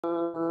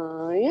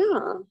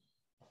Yeah.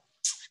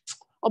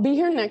 I'll be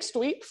here next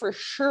week for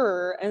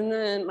sure. And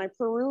then my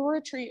Peru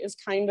retreat is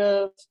kind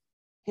of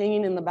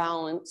hanging in the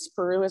balance.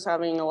 Peru is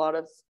having a lot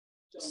of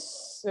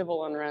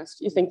civil unrest.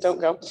 You think don't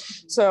go.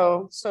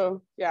 So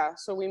yeah,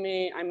 so I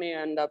may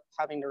end up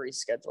having to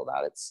reschedule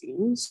that, it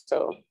seems.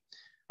 So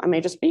I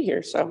may just be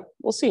here. So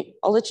we'll see.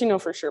 I'll let you know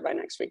for sure by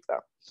next week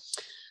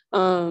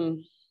though.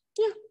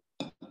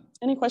 Yeah.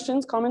 Any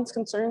questions, comments,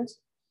 concerns,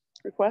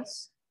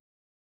 requests?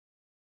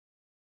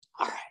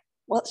 All right,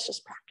 well, let's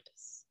just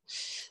practice.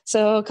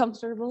 So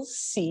comfortable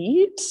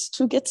seat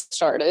to get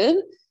started.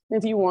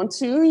 If you want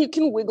to, you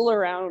can wiggle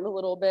around a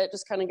little bit,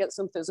 just kind of get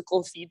some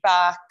physical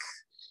feedback.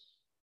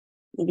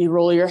 Maybe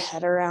roll your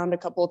head around a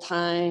couple of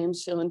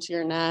times, feel into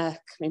your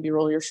neck, maybe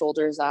roll your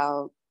shoulders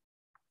out.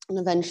 And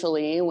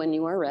eventually, when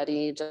you are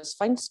ready, just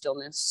find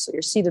stillness. So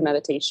you're seated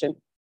meditation.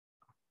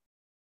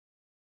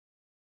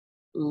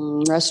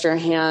 Rest your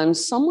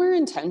hands somewhere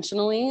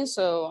intentionally.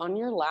 So on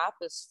your lap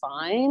is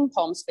fine.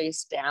 Palms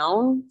face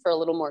down for a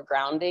little more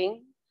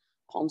grounding.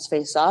 Palms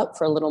face up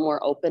for a little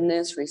more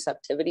openness,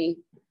 receptivity.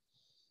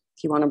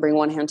 If you want to bring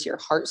one hand to your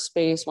heart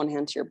space, one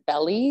hand to your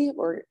belly,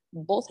 or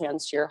both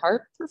hands to your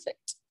heart,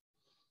 perfect.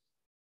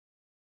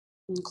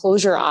 And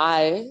close your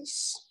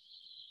eyes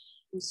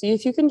and see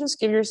if you can just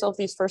give yourself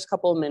these first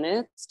couple of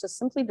minutes to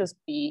simply just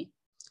be.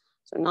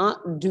 So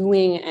not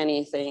doing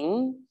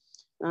anything,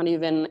 not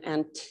even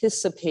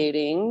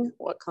anticipating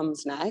what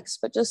comes next,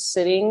 but just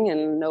sitting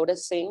and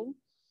noticing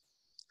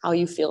how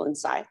you feel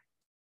inside.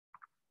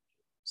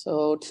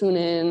 So tune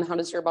in, how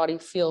does your body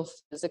feel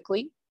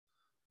physically?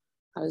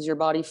 How does your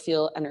body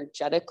feel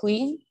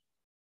energetically?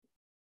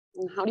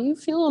 And how do you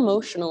feel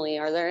emotionally?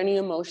 Are there any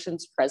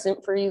emotions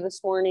present for you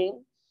this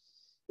morning?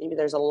 Maybe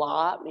there's a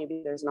lot,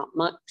 maybe there's not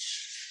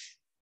much.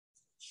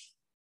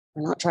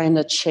 We're not trying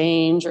to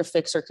change or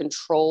fix or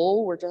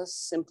control. We're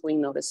just simply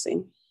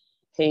noticing,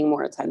 paying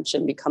more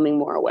attention, becoming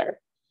more aware.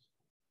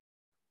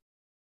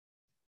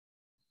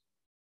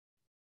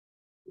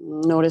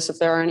 Notice if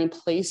there are any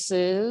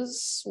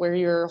places where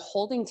you're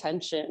holding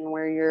tension,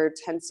 where you're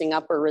tensing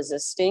up or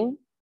resisting.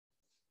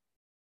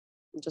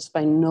 And just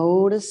by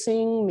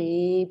noticing,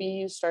 maybe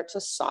you start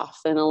to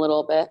soften a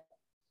little bit.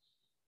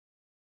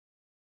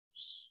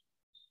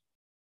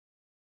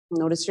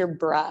 Notice your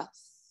breath.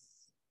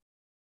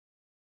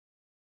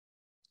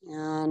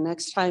 And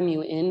next time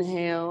you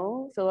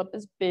inhale, fill up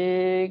as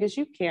big as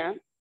you can.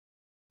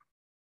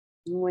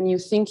 When you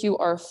think you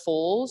are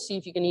full, see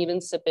if you can even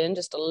sip in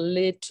just a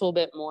little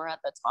bit more at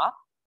the top.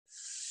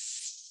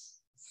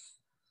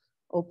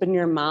 Open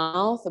your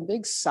mouth, a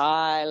big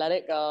sigh, let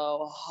it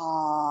go.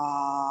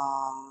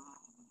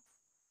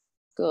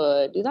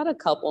 Good, do that a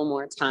couple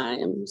more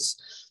times.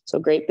 So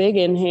great big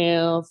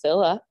inhale,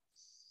 fill up.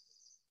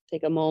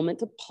 Take a moment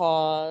to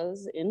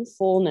pause in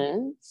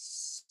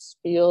fullness.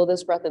 Feel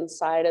this breath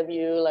inside of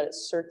you, let it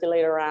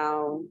circulate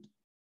around.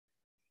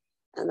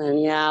 And then,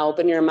 yeah,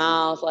 open your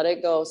mouth, let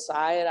it go,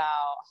 sigh it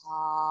out.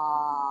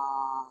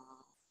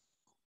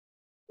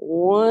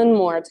 One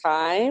more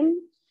time.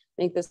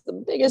 Make this the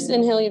biggest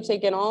inhale you've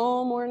taken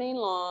all morning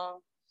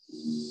long.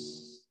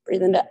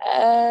 Breathe into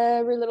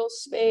every little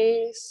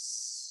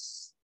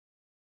space.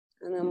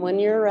 And then when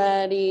you're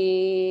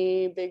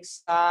ready, big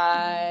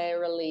sigh,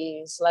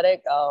 release, let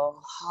it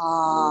go.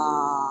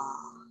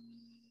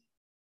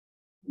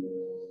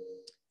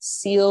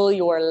 Seal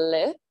your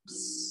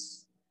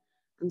lips.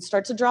 And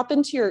start to drop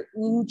into your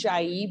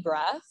ujjayi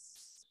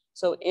breath.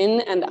 So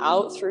in and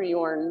out through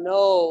your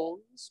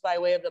nose by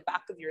way of the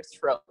back of your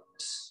throat.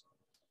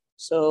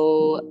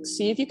 So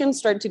see if you can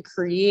start to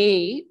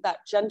create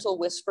that gentle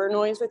whisper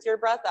noise with your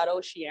breath, that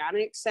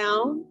oceanic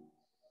sound.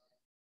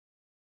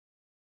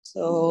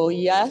 So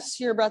yes,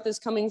 your breath is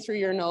coming through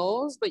your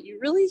nose, but you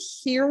really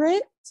hear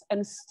it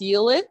and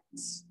feel it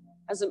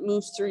as it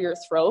moves through your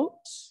throat.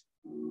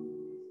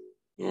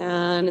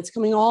 And it's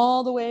coming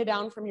all the way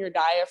down from your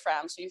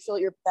diaphragm. So you feel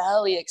your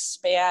belly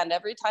expand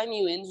every time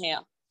you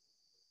inhale.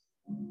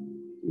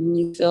 And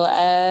you feel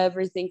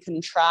everything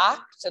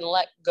contract and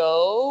let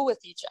go with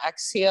each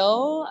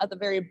exhale. At the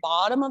very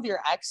bottom of your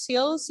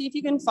exhale, see if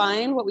you can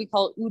find what we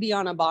call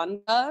Uddiyana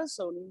Bandha.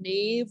 So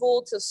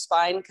navel to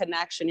spine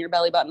connection. Your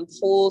belly button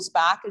pulls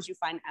back as you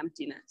find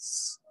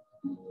emptiness.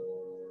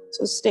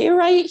 So stay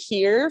right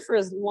here for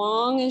as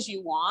long as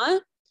you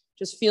want.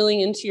 Just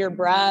feeling into your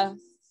breath.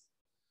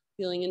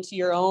 Feeling into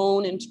your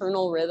own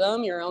internal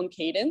rhythm, your own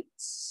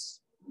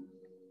cadence.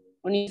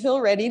 When you feel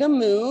ready to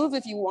move,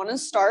 if you want to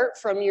start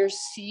from your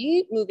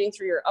seat, moving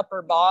through your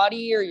upper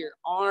body or your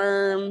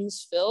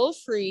arms, feel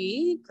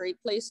free.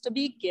 Great place to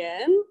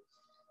begin.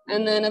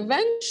 And then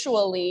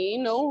eventually,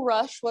 no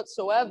rush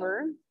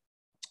whatsoever,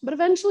 but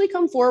eventually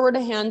come forward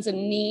to hands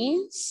and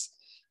knees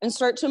and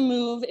start to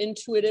move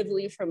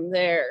intuitively from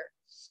there.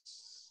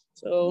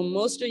 So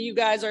most of you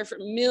guys are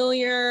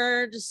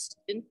familiar, just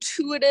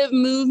intuitive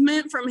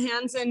movement from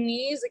hands and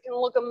knees. It can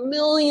look a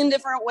million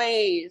different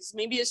ways.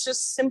 Maybe it's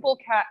just simple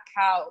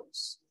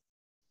cat-cows.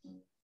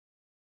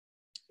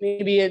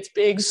 Maybe it's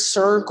big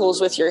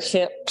circles with your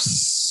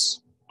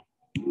hips.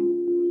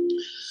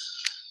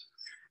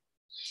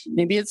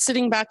 Maybe it's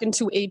sitting back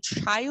into a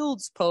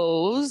child's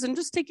pose and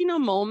just taking a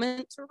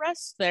moment to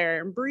rest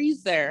there and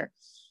breathe there.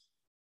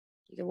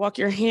 You can walk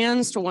your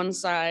hands to one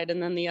side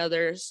and then the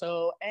other.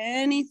 So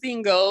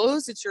anything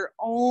goes. It's your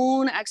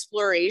own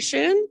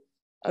exploration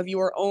of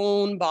your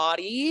own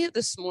body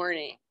this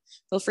morning.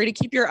 Feel free to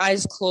keep your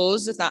eyes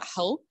closed if that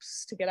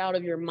helps to get out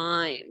of your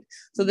mind.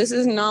 So this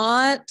is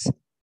not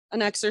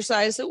an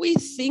exercise that we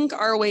think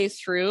our way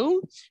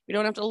through. We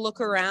don't have to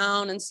look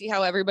around and see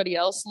how everybody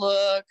else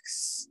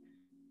looks.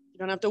 You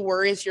don't have to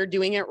worry if you're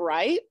doing it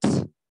right.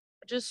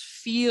 Just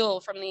feel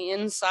from the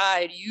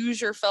inside.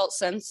 Use your felt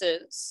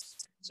senses.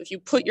 So if you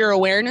put your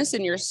awareness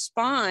in your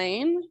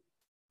spine,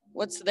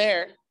 what's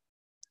there?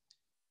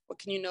 What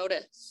can you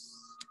notice?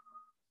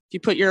 If you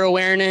put your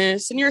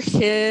awareness in your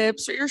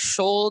hips or your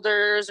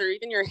shoulders or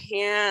even your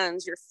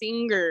hands, your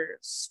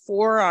fingers,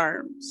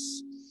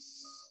 forearms,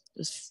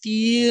 just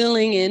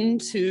feeling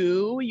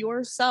into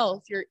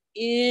yourself, your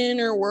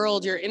inner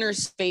world, your inner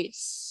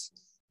space.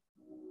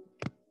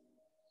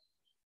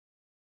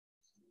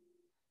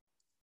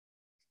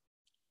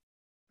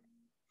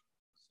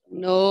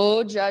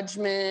 No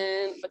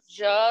judgment, but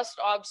just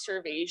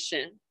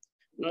observation.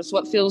 Notice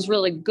what feels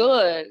really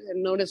good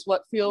and notice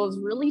what feels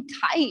really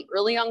tight,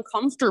 really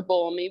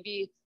uncomfortable,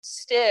 maybe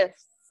stiff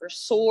or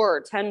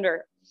sore,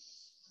 tender.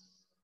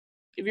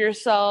 Give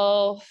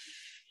yourself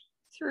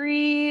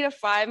 3 to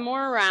 5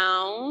 more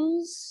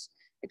rounds,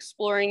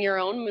 exploring your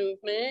own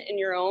movement in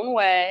your own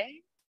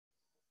way.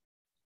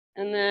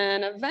 And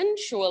then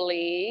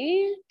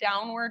eventually,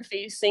 downward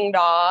facing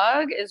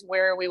dog is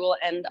where we will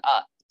end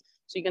up.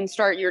 So you can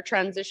start your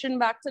transition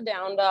back to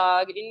down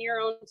dog in your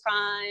own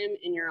time,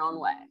 in your own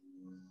way.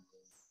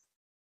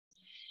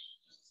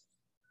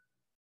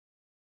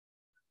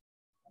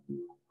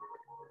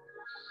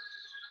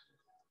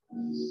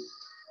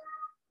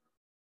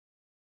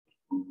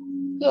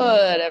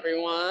 Good,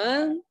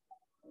 everyone.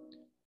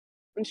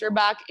 Once you're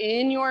back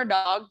in your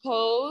dog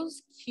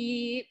pose,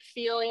 keep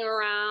feeling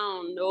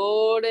around.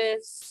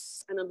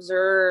 Notice and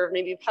observe.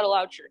 Maybe pedal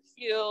out your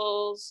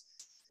heels.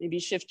 Maybe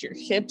shift your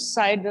hips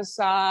side to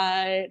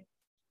side.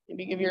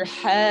 Maybe give your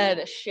head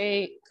a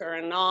shake or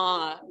a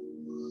nod.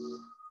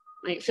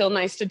 Might feel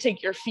nice to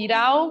take your feet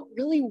out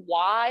really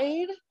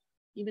wide,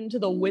 even to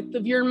the width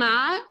of your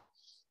mat.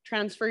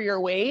 Transfer your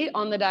weight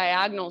on the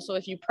diagonal. So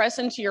if you press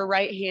into your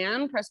right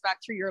hand, press back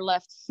through your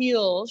left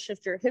heel,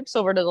 shift your hips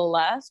over to the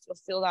left. You'll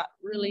feel that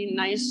really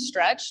nice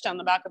stretch down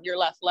the back of your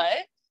left leg.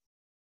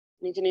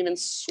 And you can even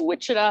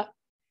switch it up.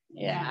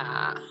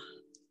 Yeah.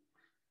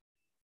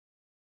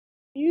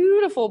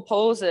 Beautiful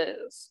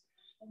poses.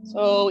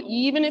 So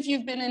even if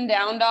you've been in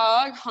down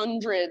dog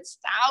hundreds,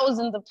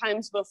 thousands of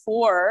times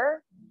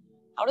before,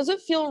 how does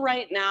it feel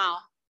right now?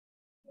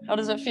 How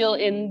does it feel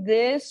in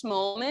this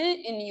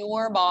moment in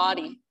your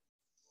body?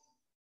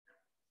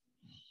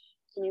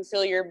 Can you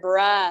feel your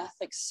breath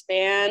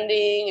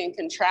expanding and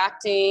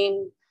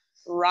contracting,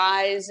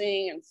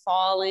 rising and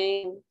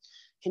falling?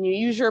 Can you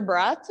use your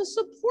breath to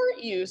support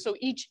you? So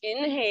each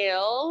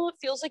inhale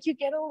feels like you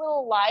get a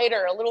little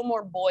lighter, a little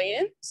more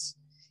buoyant.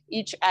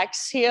 Each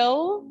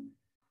exhale,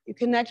 you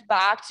connect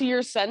back to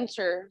your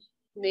center,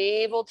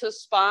 navel to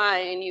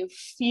spine. You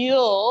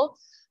feel,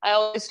 I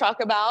always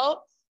talk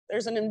about,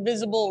 there's an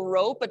invisible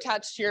rope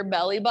attached to your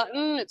belly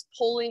button. It's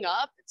pulling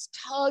up. It's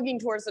tugging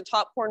towards the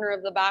top corner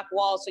of the back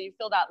wall. So you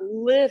feel that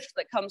lift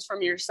that comes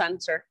from your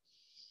center.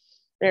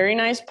 Very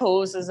nice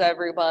poses,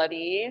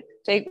 everybody.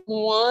 Take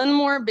one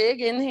more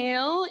big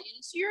inhale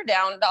into your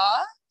down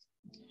dog.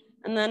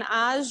 And then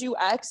as you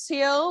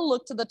exhale,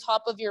 look to the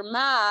top of your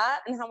mat.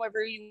 And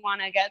however you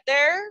want to get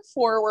there,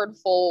 forward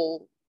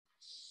fold.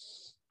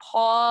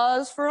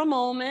 Pause for a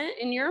moment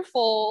in your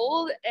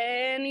fold.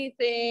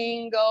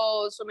 Anything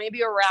goes. So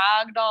maybe a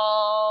rag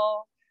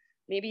doll,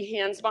 maybe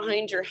hands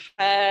behind your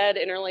head,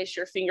 interlace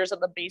your fingers at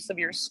the base of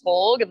your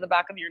skull, give the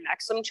back of your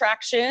neck some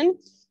traction.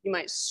 You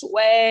might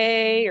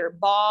sway or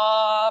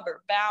bob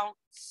or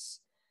bounce.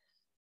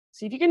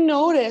 See if you can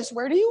notice,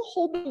 where do you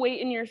hold the weight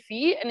in your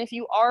feet? And if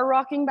you are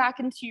rocking back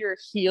into your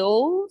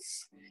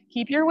heels,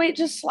 keep your weight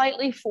just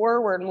slightly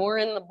forward, more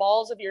in the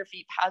balls of your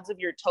feet, pads of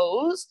your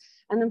toes.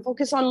 And then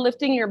focus on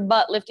lifting your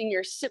butt, lifting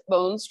your sit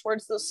bones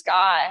towards the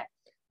sky.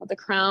 Let the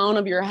crown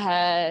of your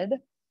head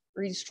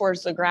reach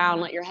towards the ground.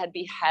 Let your head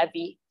be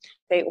heavy.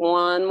 Take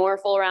one more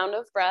full round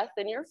of breath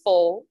in your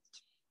fold.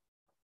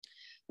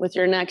 With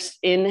your next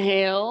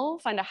inhale,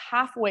 find a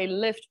halfway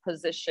lift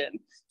position.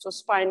 So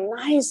spine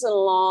nice and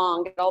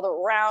long. Get all the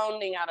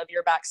rounding out of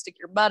your back. Stick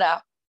your butt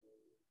out.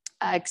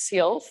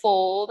 Exhale,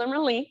 fold and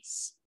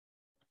release.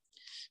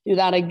 Do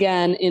that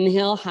again.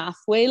 Inhale,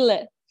 halfway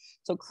lift.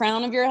 So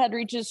crown of your head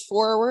reaches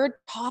forward,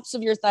 tops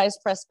of your thighs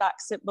press back,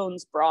 sit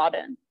bones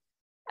broaden.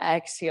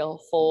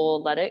 Exhale,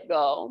 fold, let it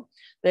go.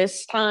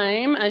 This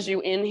time, as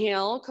you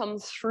inhale, come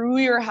through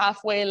your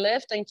halfway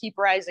lift and keep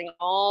rising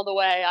all the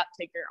way up.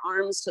 Take your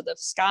arms to the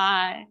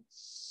sky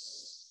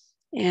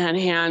and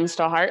hands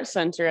to heart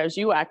center as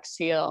you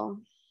exhale.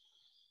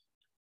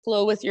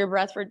 Flow with your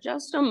breath for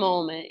just a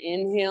moment.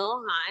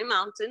 Inhale, high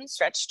mountain,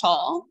 stretch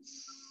tall.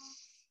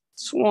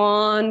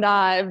 Swan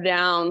dive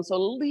down. So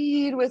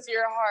lead with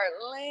your heart,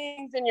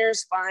 lengthen your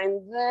spine,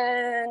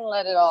 then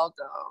let it all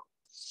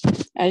go.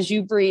 As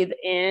you breathe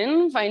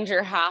in, find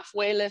your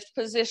halfway lift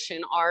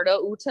position,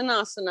 Ardha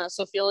Uttanasana.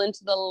 So feel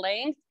into the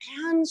length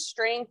and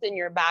strength in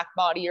your back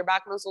body. Your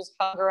back muscles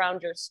hug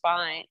around your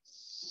spine.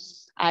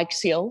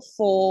 Exhale,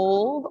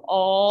 fold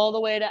all the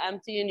way to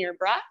empty in your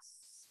breath.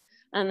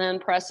 And then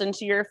press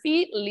into your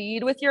feet,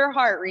 lead with your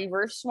heart,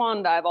 reverse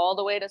swan dive all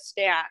the way to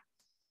stand.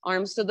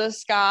 Arms to the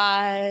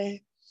sky,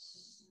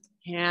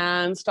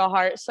 hands to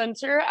heart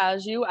center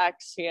as you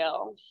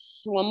exhale.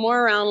 One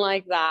more round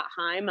like that,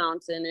 high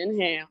mountain,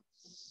 inhale.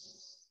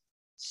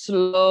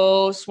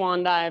 Slow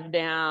swan dive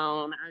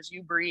down as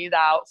you breathe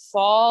out.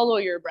 Follow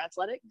your breath,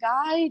 let it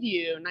guide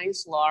you.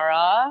 Nice,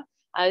 Laura.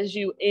 As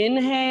you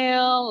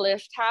inhale,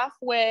 lift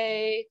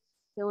halfway,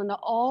 feel into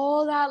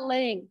all that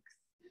length.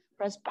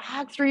 Press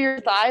back through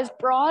your thighs,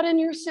 broaden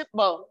your sit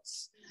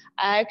bones.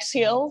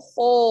 Exhale,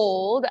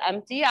 fold,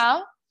 empty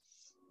out.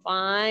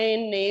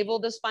 Find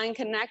navel to spine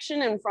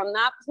connection, and from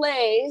that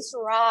place,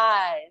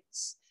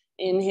 rise.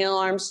 Inhale,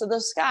 arms to the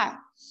sky.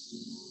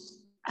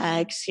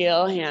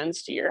 Exhale,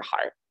 hands to your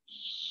heart.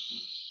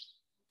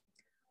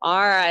 All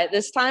right,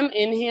 this time,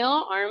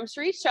 inhale, arms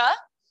reach up.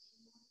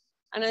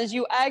 And as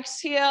you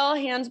exhale,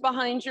 hands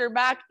behind your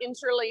back,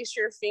 interlace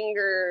your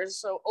fingers.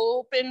 So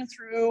open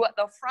through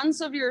the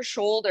fronts of your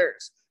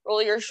shoulders.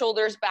 Roll your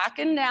shoulders back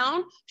and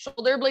down.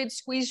 Shoulder blades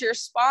squeeze your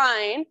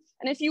spine.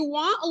 And if you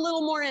want a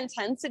little more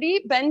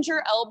intensity, bend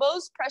your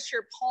elbows, press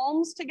your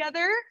palms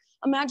together.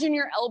 Imagine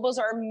your elbows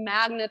are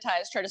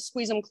magnetized. Try to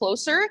squeeze them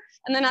closer.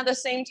 And then at the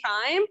same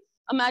time,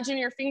 imagine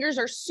your fingers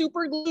are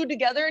super glued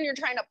together and you're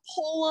trying to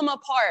pull them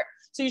apart.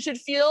 So you should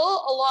feel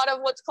a lot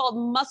of what's called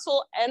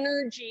muscle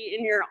energy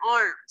in your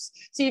arms.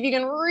 See if you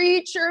can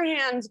reach your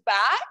hands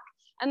back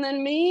and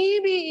then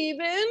maybe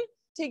even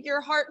take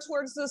your heart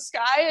towards the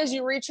sky as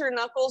you reach your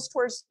knuckles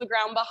towards the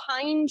ground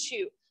behind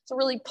you. So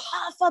really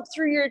puff up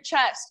through your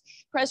chest.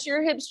 Press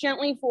your hips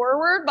gently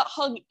forward, but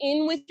hug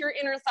in with your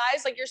inner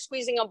thighs like you're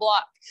squeezing a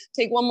block.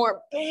 Take one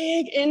more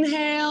big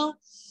inhale.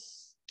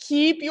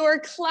 Keep your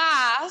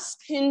clasp,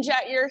 hinge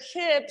at your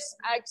hips,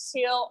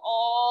 exhale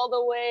all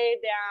the way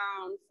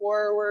down,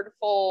 forward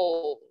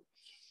fold.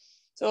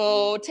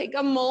 So take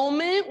a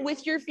moment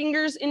with your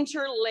fingers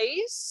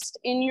interlaced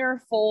in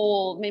your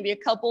fold, maybe a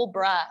couple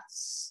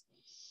breaths.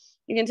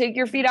 You can take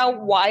your feet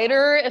out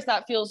wider if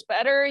that feels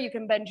better. You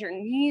can bend your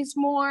knees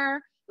more.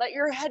 Let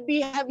your head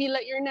be heavy,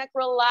 let your neck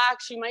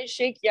relax. You might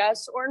shake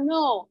yes or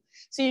no.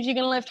 See if you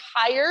can lift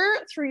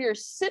higher through your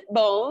sit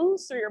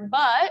bones, through your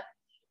butt.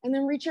 And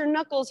then reach your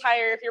knuckles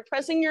higher. If you're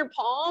pressing your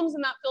palms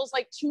and that feels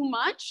like too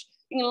much,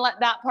 you can let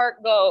that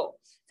part go.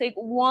 Take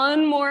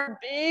one more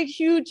big,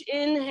 huge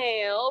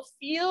inhale.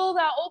 Feel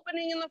that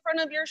opening in the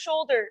front of your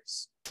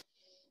shoulders.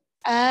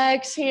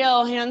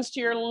 Exhale, hands to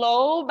your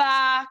low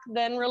back,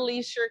 then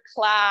release your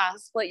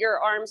clasp. Let your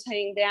arms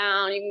hang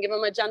down. You can give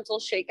them a gentle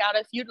shake out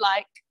if you'd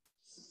like.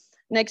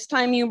 Next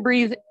time you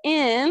breathe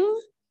in,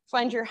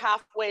 find your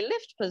halfway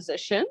lift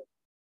position.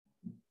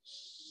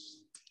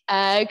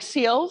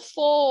 Exhale,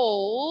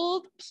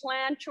 fold,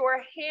 plant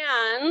your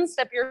hands,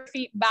 step your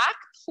feet back,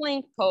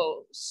 plank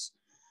pose.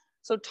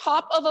 So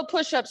top of a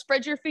push-up,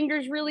 spread your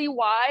fingers really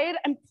wide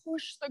and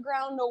push the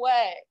ground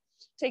away.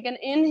 Take an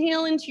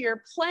inhale into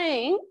your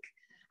plank,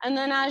 and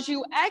then as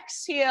you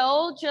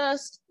exhale,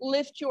 just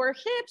lift your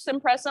hips and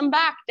press them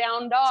back,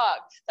 down dog.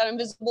 That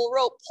invisible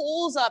rope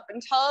pulls up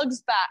and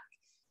tugs back.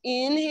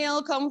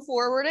 Inhale, come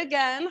forward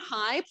again,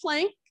 high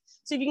plank.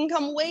 So if you can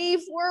come way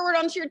forward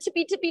onto your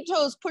tippy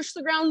toes, push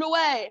the ground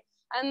away.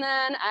 And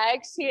then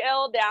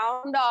exhale,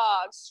 down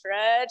dog,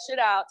 stretch it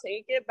out,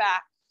 take it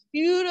back.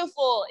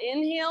 Beautiful.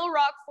 Inhale,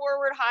 rock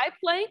forward, high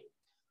plank.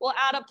 We'll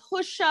add a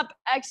push-up,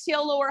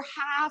 exhale, lower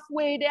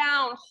halfway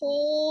down.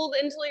 Hold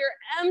until you're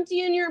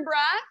empty in your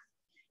breath.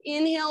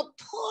 Inhale,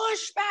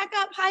 push back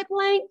up, high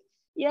plank.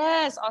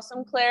 Yes,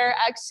 awesome, Claire.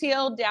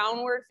 Exhale,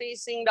 downward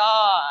facing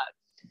dog.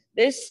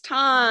 This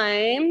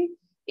time,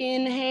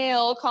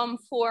 inhale, come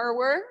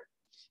forward.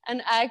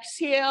 And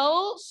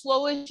exhale,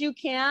 slow as you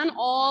can,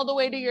 all the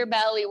way to your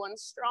belly. One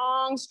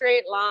strong,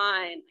 straight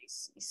line.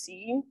 Nice,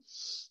 see?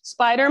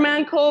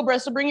 Spider-Man Cobra.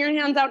 So bring your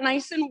hands out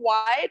nice and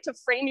wide to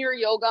frame your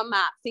yoga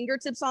mat.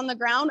 Fingertips on the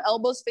ground,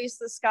 elbows face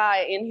the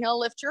sky. Inhale,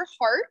 lift your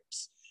heart.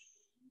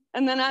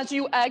 And then as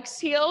you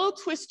exhale,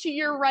 twist to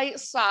your right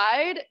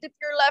side. Dip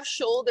your left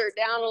shoulder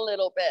down a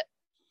little bit.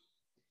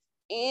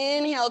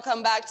 Inhale,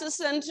 come back to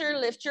center.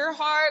 Lift your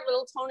heart,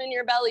 little tone in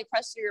your belly.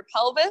 Press to your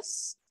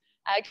pelvis.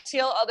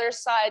 Exhale, other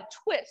side,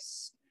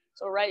 twist.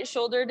 So right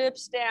shoulder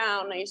dips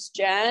down. Nice,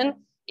 Jen.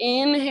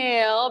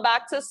 Inhale,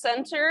 back to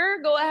center.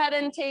 Go ahead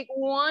and take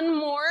one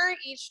more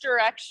each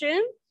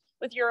direction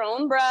with your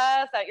own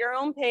breath at your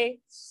own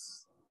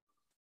pace.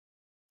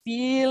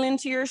 Feel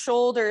into your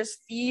shoulders.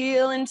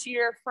 Feel into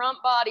your front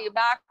body,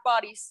 back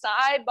body,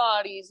 side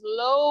bodies,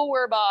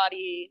 lower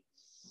body.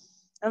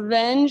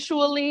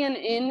 Eventually, an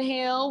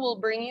inhale will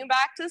bring you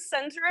back to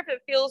center. If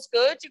it feels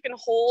good, you can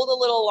hold a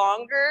little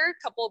longer,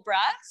 couple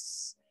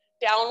breaths.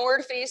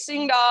 downward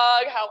facing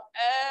dog.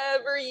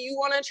 However you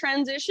want to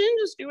transition,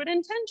 just do it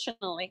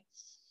intentionally.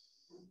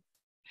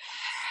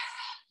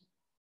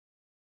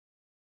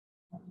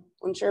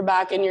 Once you're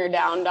back in your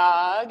down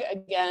dog,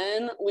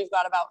 again, we've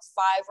got about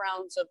 5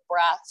 rounds of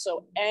breath.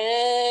 So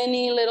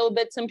any little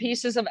bits and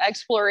pieces of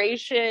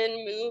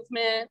exploration,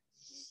 movement,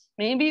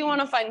 maybe you want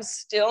to find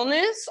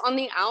stillness on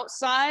the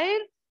outside,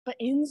 but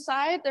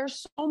inside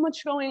there's so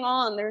much going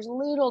on. There's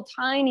little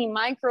tiny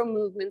micro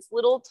movements,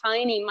 little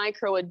tiny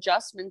micro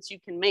adjustments you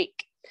can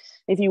make.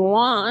 If you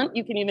want,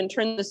 you can even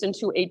turn this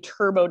into a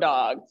turbo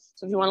dog.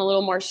 So if you want a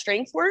little more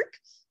strength work,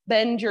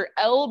 bend your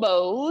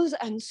elbows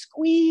and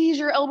squeeze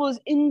your elbows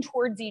in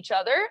towards each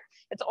other.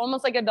 It's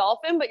almost like a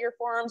dolphin, but your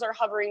forearms are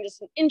hovering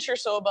just an inch or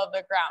so above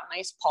the ground.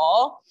 Nice,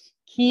 Paul.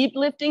 Keep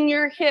lifting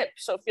your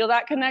hips. So feel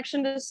that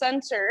connection to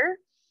center.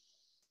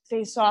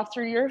 Stay soft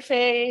through your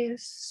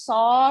face,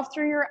 soft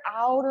through your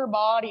outer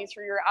body,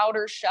 through your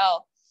outer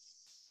shell.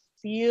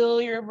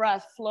 Feel your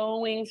breath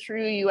flowing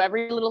through you,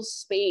 every little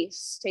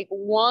space. Take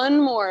one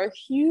more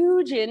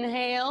huge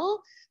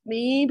inhale.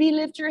 Maybe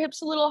lift your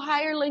hips a little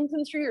higher,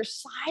 lengthen through your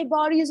side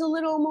bodies a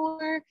little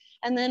more.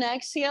 And then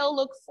exhale,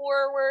 look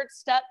forward,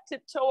 step,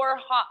 tiptoe, or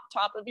hop,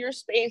 top of your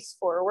space,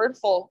 forward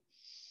fold.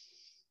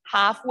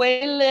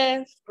 Halfway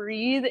lift,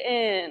 breathe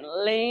in,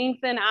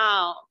 lengthen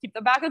out. Keep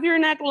the back of your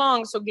neck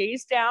long, so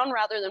gaze down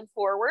rather than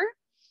forward.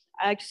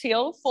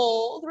 Exhale,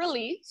 fold,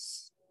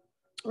 release.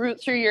 Root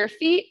through your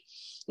feet.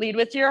 Lead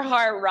with your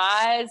heart,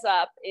 rise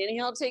up.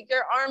 Inhale, take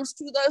your arms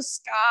to the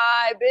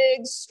sky,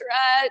 big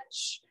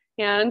stretch.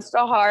 Hands to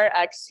heart,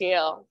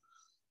 exhale.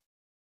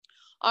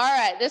 All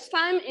right, this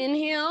time,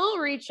 inhale,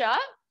 reach up.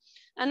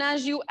 And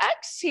as you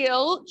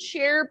exhale,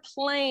 chair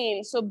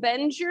plane. So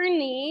bend your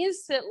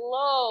knees, sit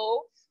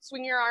low,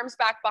 swing your arms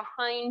back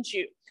behind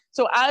you.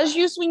 So as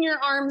you swing your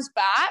arms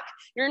back,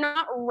 you're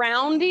not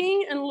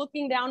rounding and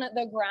looking down at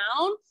the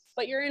ground,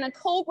 but you're in a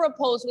cobra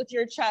pose with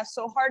your chest.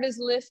 So heart is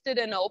lifted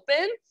and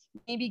open.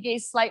 Maybe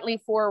gaze slightly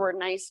forward,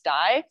 nice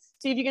die.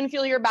 See if you can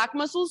feel your back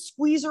muscles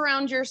squeeze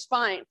around your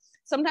spine.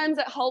 Sometimes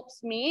it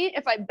helps me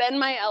if I bend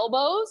my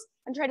elbows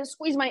and try to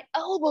squeeze my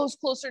elbows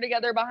closer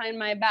together behind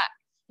my back.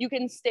 You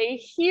can stay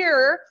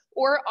here,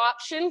 or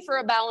option for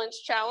a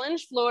balance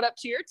challenge, float up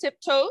to your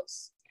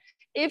tiptoes.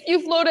 If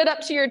you floated up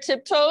to your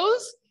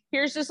tiptoes,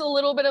 here's just a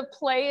little bit of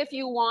play if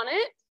you want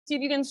it. See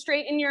if you can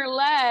straighten your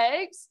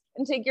legs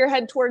and take your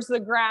head towards the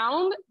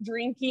ground,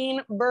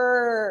 drinking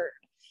bird.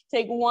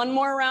 Take one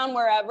more round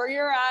wherever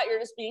you're at. You're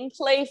just being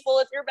playful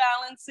if you're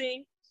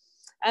balancing.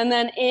 And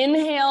then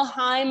inhale,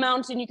 high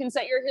mountain. You can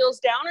set your heels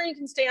down or you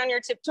can stay on your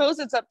tiptoes.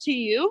 It's up to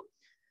you.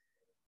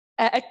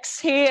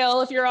 Exhale,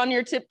 if you're on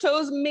your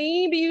tiptoes,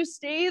 maybe you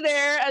stay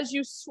there as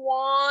you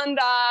swan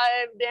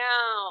dive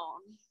down.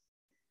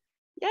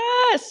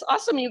 Yes,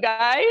 awesome, you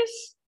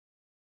guys.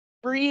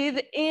 Breathe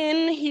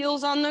in,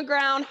 heels on the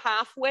ground,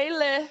 halfway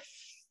lift.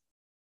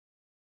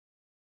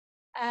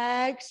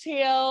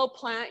 Exhale,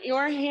 plant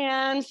your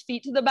hands,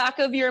 feet to the back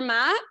of your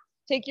mat.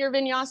 Take your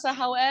vinyasa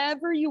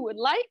however you would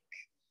like.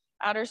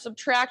 Add or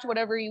subtract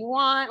whatever you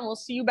want, and we'll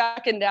see you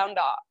back in down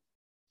dog.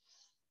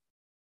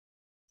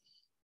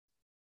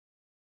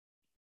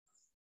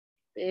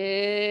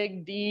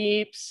 Big,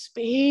 deep,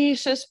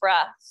 spacious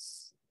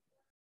breaths.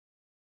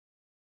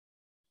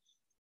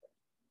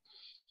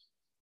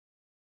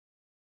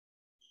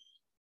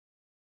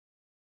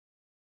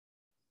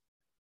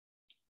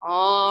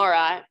 All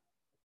right.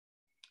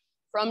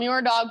 From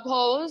your dog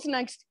pose,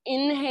 next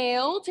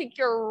inhale, take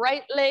your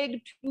right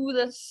leg to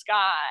the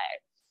sky.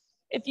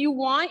 If you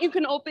want, you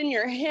can open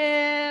your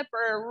hip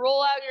or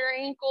roll out your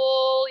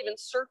ankle, even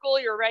circle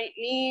your right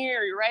knee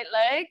or your right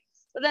leg.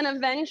 But then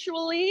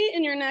eventually,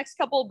 in your next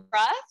couple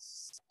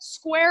breaths,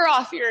 square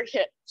off your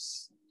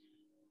hips.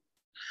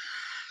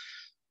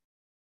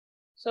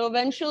 So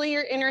eventually,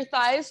 your inner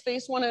thighs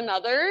face one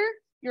another.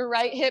 Your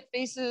right hip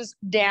faces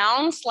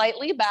down,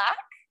 slightly back.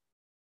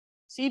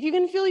 See if you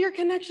can feel your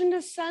connection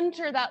to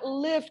center, that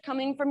lift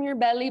coming from your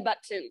belly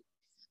button.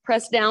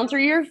 Press down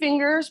through your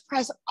fingers,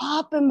 press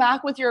up and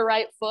back with your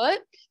right foot.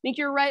 Make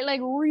your right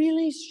leg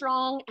really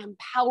strong and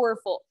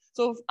powerful.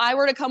 So if I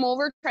were to come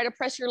over, try to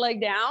press your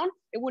leg down,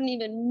 it wouldn't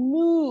even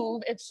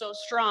move. It's so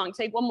strong.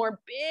 Take one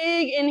more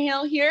big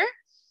inhale here.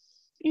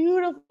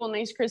 Beautiful,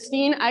 nice,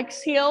 Christine.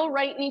 Exhale,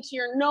 right knee to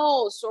your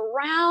nose. So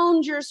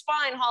round your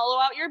spine, hollow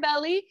out your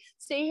belly.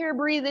 Stay here,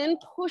 breathe in,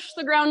 push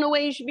the ground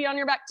away. You should be on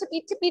your back,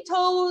 tippy, tippy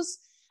toes.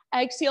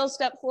 Exhale,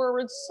 step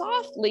forward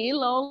softly,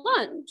 low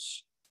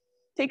lunge.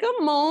 Take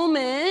a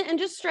moment and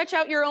just stretch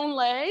out your own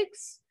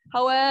legs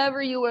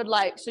however you would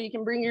like. So you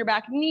can bring your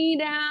back knee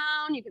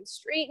down, you can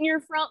straighten your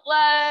front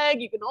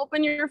leg, you can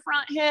open your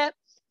front hip,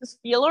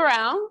 just feel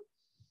around.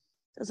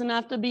 Doesn't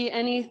have to be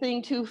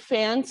anything too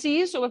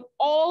fancy. So if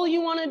all you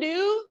want to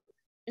do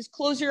is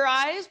close your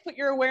eyes, put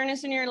your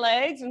awareness in your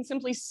legs, and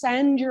simply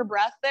send your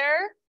breath there,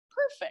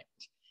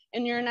 perfect.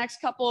 In your next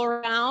couple of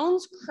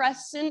rounds,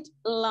 crescent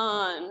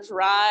lunge.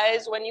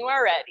 Rise when you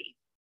are ready.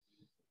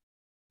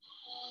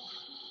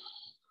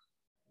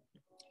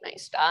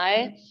 Nice,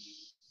 die.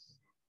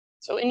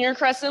 So in your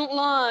crescent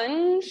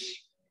lunge,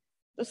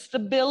 The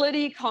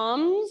stability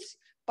comes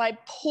by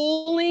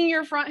pulling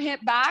your front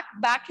hip back,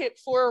 back hip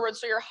forward.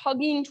 So you're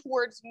hugging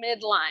towards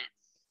midline.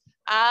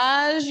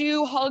 As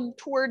you hug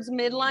towards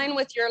midline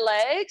with your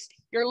legs,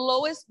 your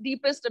lowest,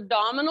 deepest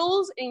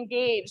abdominals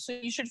engage. So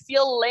you should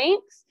feel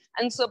length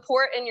and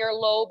support in your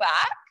low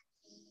back.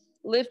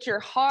 Lift your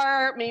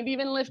heart, maybe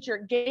even lift your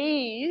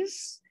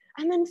gaze,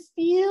 and then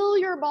feel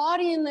your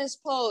body in this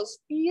pose.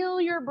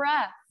 Feel your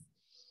breath.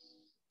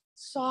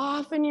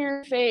 Soften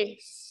your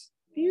face.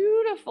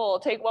 Beautiful.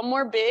 Take one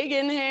more big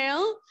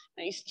inhale.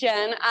 Nice,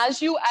 Jen.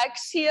 As you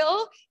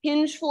exhale,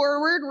 hinge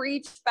forward,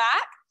 reach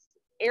back.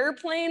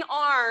 Airplane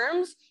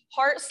arms,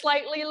 heart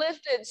slightly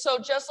lifted. So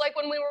just like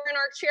when we were in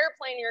our chair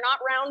plane, you're not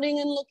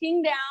rounding and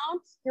looking down,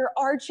 you're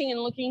arching and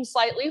looking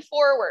slightly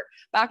forward.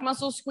 Back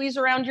muscles squeeze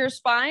around your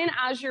spine.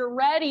 As you're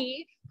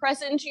ready,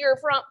 press into your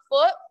front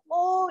foot,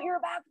 pull your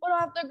back foot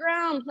off the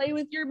ground, play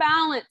with your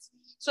balance.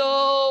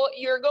 So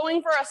you're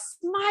going for a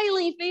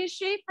smiley face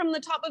shape from the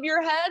top of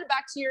your head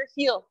back to your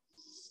heel.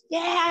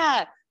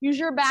 Yeah, use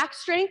your back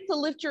strength to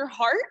lift your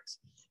heart.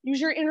 Use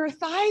your inner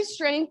thigh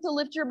strength to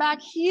lift your back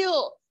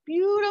heel.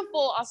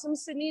 Beautiful. Awesome,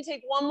 Sydney.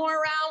 Take one more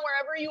round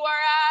wherever you are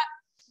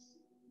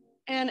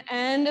at. And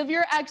end of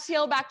your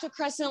exhale, back to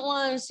crescent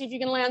lunge. See if you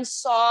can land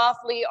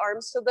softly,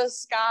 arms to the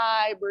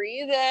sky.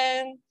 Breathe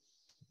in.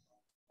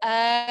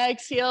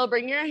 Exhale,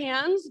 bring your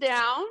hands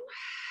down.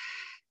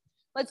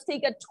 Let's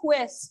take a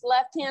twist.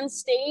 Left hand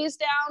stays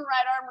down,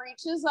 right arm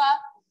reaches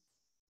up.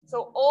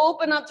 So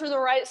open up through the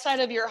right side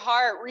of your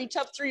heart. Reach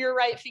up through your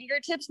right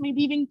fingertips,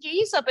 maybe even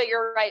gaze up at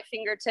your right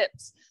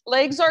fingertips.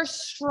 Legs are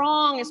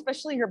strong,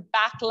 especially your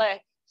back leg.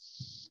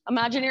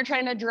 Imagine you're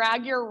trying to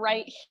drag your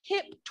right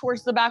hip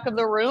towards the back of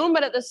the room,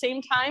 but at the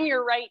same time,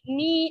 your right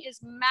knee is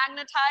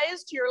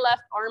magnetized to your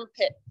left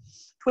armpit.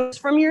 Twist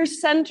from your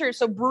center.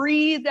 So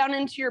breathe down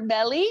into your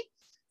belly.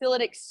 Feel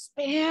it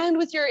expand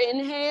with your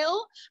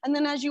inhale. And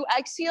then as you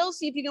exhale,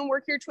 see if you can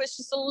work your twist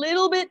just a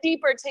little bit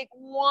deeper. Take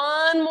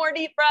one more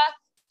deep breath.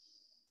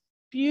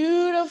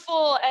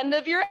 Beautiful. End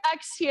of your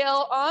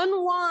exhale,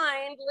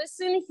 unwind,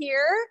 listen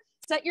here,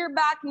 set your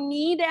back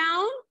knee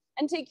down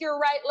and take your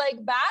right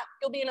leg back.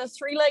 You'll be in a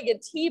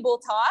three-legged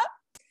tabletop.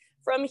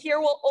 From here,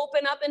 we'll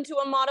open up into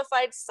a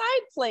modified side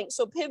plank.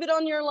 So pivot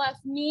on your left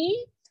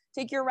knee,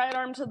 take your right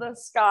arm to the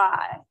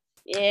sky.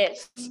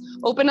 Yes.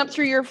 Open up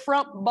through your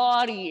front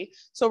body.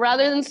 So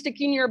rather than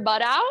sticking your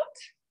butt out,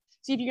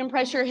 see if you can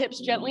press your hips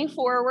gently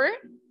forward.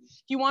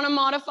 If you want to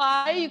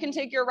modify, you can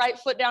take your right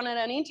foot down at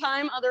any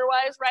time.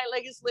 Otherwise, right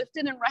leg is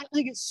lifted and right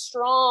leg is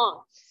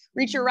strong.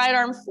 Reach your right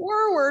arm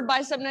forward,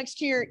 bicep next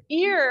to your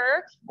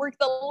ear. Work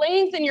the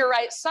length in your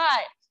right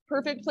side.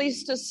 Perfect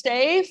place to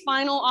stay.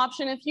 Final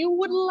option, if you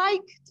would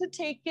like to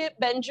take it,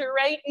 bend your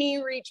right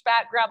knee, reach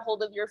back, grab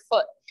hold of your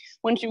foot.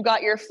 Once you've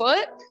got your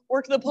foot,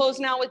 work the pose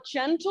now with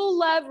gentle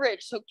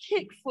leverage. So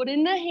kick foot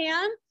into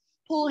hand,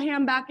 pull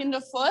hand back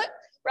into foot.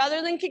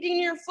 Rather than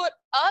kicking your foot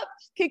up,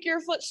 kick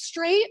your foot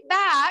straight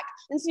back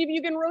and see if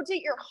you can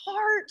rotate your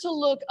heart to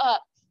look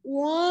up.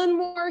 One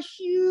more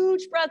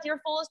huge breath, your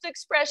fullest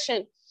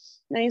expression.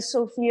 Nice,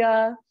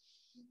 Sophia.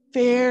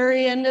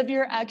 Very end of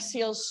your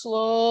exhale,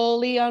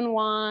 slowly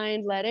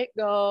unwind, let it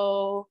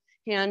go.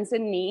 Hands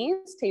and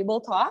knees,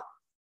 tabletop.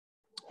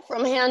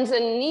 From hands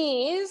and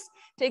knees,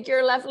 take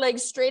your left leg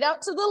straight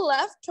out to the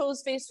left,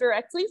 toes face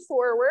directly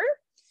forward.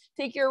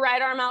 Take your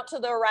right arm out to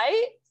the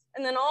right.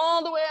 And then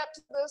all the way up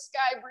to the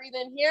sky, breathe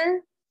in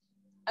here.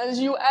 As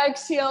you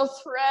exhale,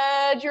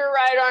 thread your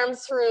right arm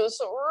through.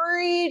 So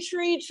reach,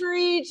 reach,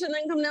 reach, and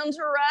then come down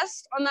to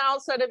rest on the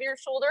outside of your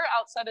shoulder,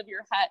 outside of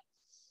your head.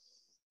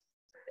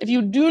 If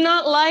you do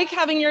not like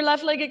having your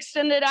left leg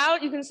extended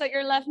out, you can set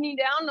your left knee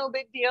down, no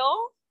big deal.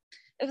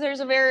 If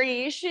there's a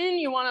variation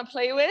you want to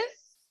play with,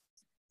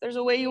 there's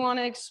a way you want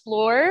to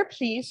explore,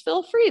 please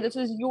feel free. This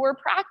is your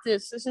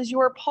practice. This is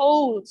your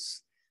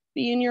pose.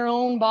 Be in your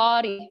own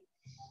body.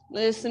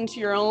 Listen to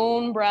your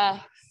own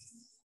breath.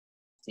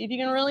 See if you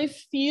can really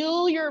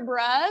feel your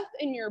breath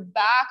in your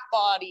back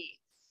body.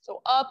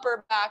 So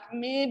upper back,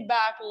 mid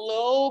back,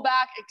 low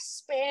back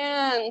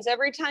expands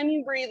every time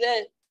you breathe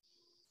in.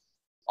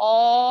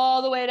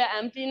 All the way to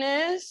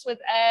emptiness with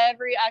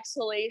every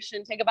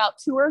exhalation. Take about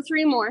 2 or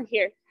 3 more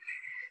here.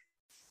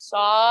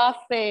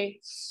 Soft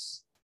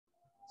face,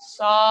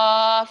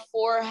 soft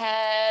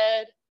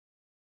forehead,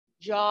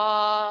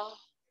 jaw,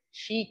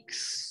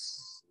 cheeks.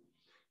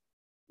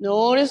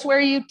 Notice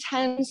where you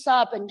tense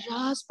up, and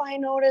just by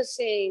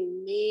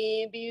noticing,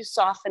 maybe you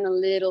soften a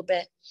little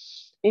bit.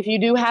 If you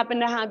do happen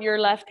to have your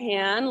left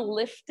hand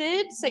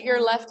lifted, set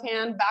your left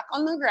hand back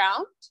on the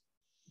ground.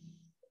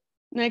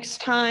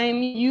 Next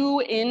time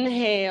you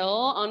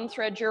inhale,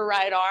 unthread your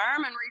right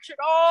arm and reach it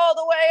all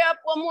the way up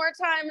one more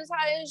time as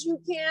high as you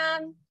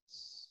can.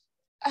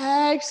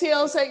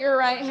 Exhale, set your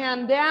right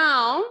hand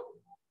down.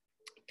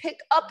 Pick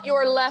up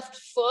your left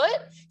foot,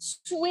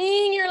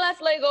 swing your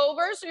left leg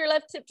over so your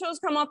left tiptoes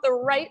come off the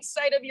right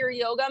side of your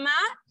yoga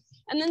mat.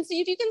 And then see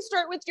if you can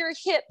start with your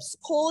hips.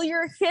 Pull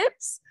your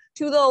hips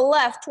to the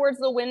left towards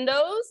the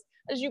windows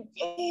as you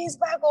gaze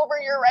back over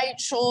your right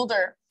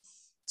shoulder.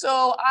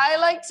 So I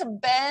like to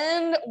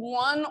bend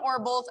one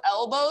or both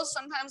elbows.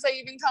 Sometimes I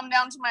even come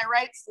down to my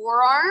right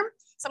forearm.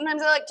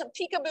 Sometimes I like to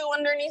peekaboo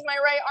underneath my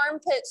right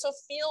armpit. So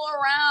feel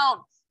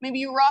around. Maybe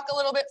you rock a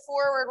little bit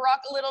forward,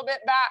 rock a little bit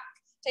back.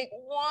 Take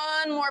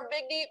one more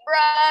big deep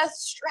breath.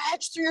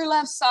 Stretch through your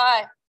left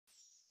side.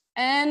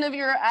 End of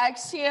your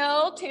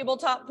exhale,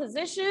 tabletop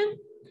position,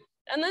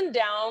 and then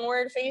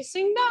downward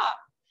facing dog.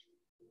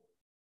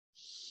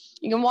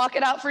 You can walk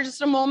it out for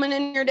just a moment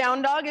in your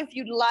down dog. If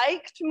you'd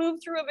like to move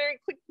through a very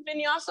quick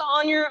vinyasa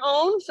on your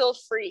own, feel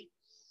free.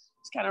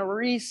 Just kind of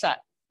reset.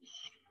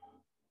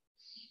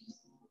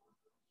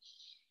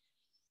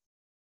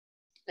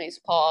 Nice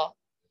paw.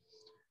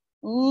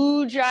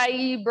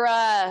 Ujjayi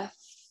breath.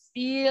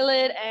 Feel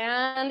it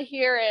and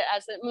hear it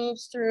as it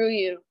moves through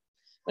you.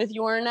 With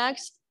your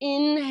next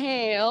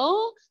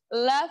inhale,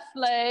 left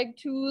leg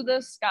to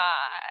the sky.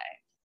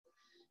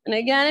 And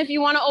again, if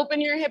you want to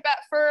open your hip at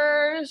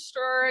first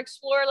or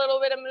explore a little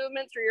bit of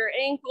movement through your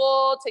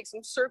ankle, take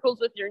some circles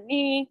with your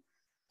knee,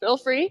 feel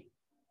free.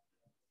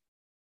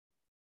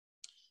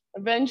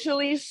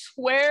 Eventually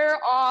square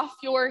off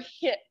your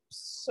hips.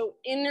 So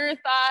inner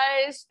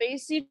thighs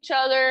face each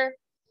other.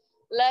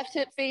 Left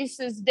hip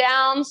faces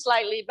down,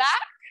 slightly back.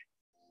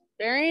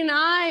 Very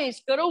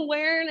nice. Good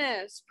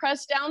awareness.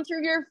 Press down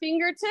through your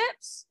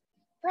fingertips.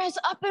 Press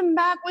up and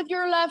back with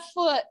your left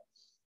foot.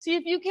 See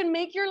if you can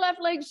make your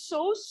left leg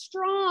so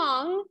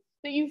strong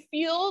that you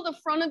feel the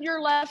front of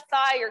your left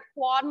thigh, your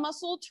quad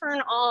muscle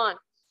turn on.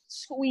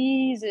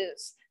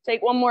 Squeezes.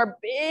 Take one more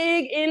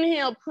big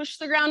inhale. Push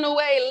the ground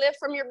away. Lift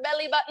from your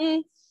belly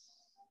button.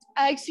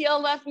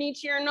 Exhale, left knee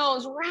to your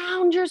nose.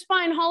 Round your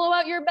spine. Hollow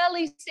out your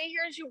belly. Stay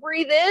here as you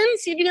breathe in.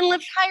 See if you can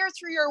lift higher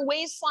through your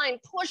waistline.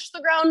 Push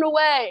the ground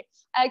away.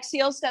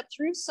 Exhale, step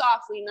through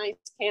softly. Nice,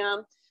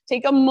 Cam.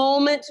 Take a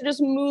moment to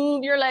just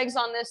move your legs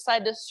on this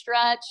side to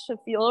stretch, to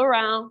feel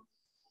around.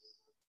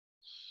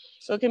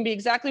 So it can be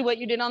exactly what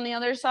you did on the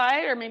other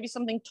side or maybe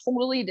something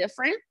totally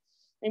different.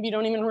 Maybe you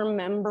don't even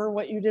remember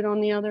what you did on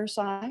the other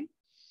side.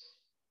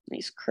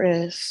 Nice,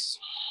 Chris.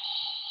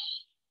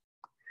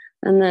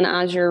 And then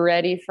as you're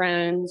ready,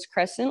 friends,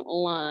 crescent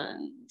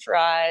lunge.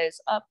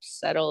 Rise up,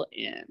 settle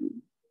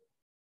in.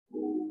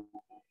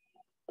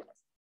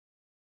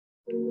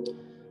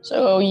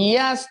 So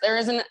yes, there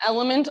is an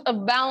element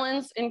of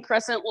balance in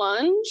crescent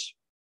lunge.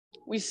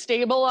 We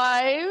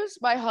stabilize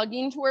by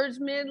hugging towards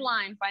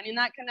midline, finding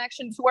that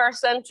connection to our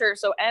center.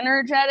 So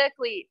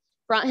energetically,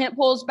 front hip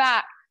pulls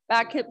back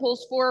hip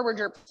pulls forward.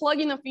 You're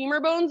plugging the femur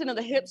bones into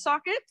the hip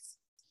sockets.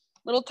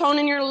 Little tone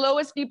in your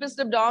lowest, deepest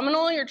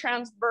abdominal, your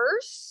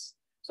transverse.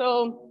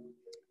 So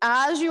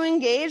as you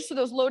engage to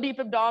those low, deep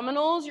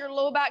abdominals, your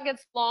low back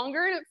gets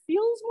longer and it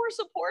feels more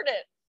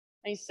supported.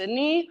 Nice,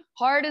 Sydney.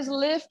 Heart is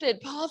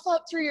lifted. Puff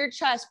up through your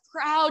chest.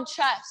 Proud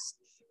chest.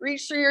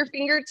 Reach through your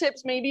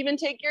fingertips. Maybe even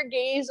take your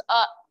gaze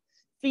up.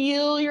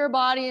 Feel your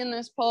body in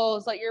this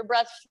pose. Let your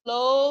breath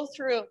flow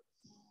through.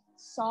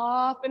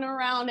 Soften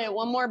around it.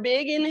 One more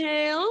big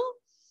inhale.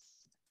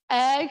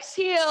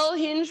 Exhale.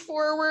 Hinge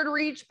forward.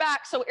 Reach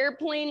back. So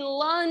airplane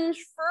lunge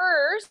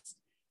first.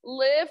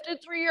 Lift it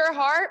through your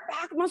heart.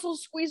 Back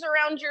muscles squeeze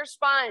around your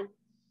spine.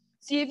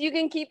 See if you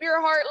can keep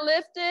your heart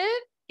lifted.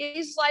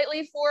 Gaze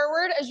slightly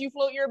forward as you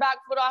float your back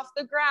foot off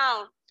the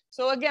ground.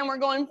 So again, we're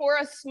going for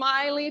a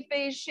smiley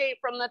face shape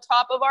from the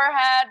top of our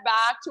head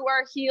back to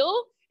our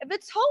heel. If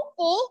it's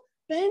helpful,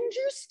 bend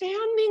your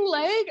standing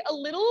leg a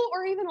little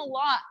or even a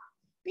lot.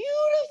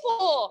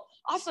 Beautiful.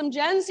 Awesome,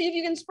 Jen. See if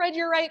you can spread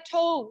your right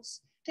toes.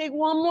 Take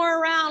one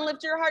more round.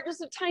 Lift your heart just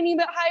a tiny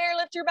bit higher.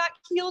 Lift your back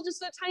heel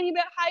just a tiny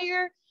bit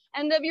higher.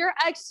 End of your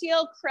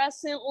exhale,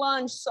 crescent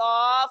lunge,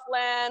 soft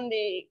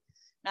landing.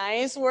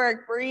 Nice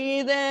work.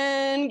 Breathe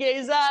in,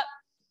 gaze up.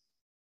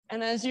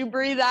 And as you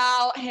breathe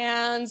out,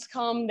 hands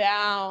come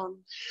down.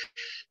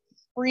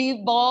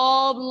 Breathe,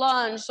 bulb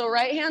lunge. So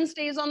right hand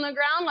stays on the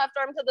ground, left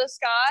arm to the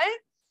sky.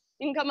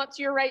 You can come up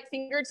to your right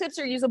fingertips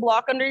or use a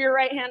block under your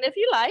right hand if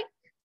you like.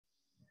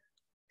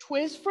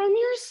 Twist from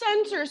your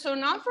center. So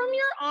not from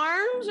your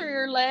arms or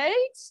your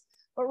legs,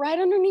 but right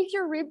underneath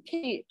your rib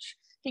cage.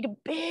 Take a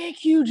big,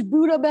 huge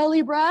Buddha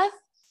belly breath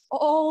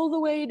all the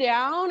way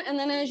down. And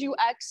then as you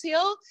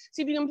exhale,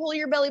 see if you can pull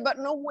your belly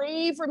button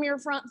away from your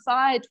front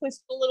thigh.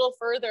 Twist a little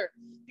further.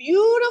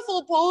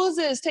 Beautiful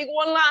poses. Take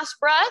one last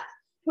breath.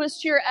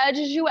 Twist to your edge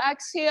as you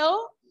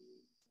exhale.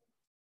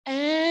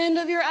 End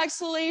of your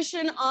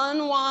exhalation,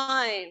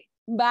 unwind.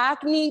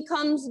 Back knee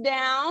comes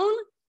down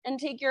and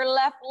take your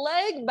left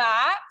leg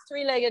back,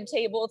 three-legged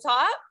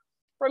tabletop.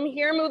 From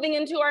here, moving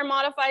into our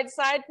modified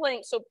side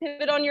plank. So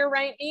pivot on your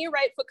right knee,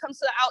 right foot comes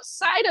to the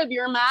outside of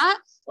your mat,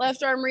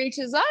 left arm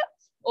reaches up,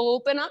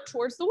 open up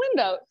towards the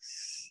window.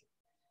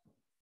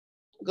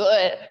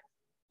 Good.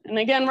 And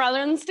again, rather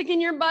than sticking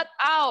your butt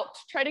out,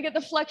 try to get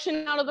the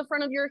flexion out of the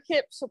front of your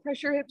hips. So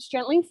press your hips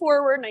gently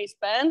forward, nice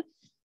bend.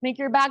 Make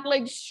your back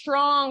leg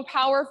strong,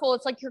 powerful.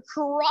 It's like you're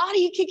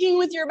karate kicking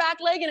with your back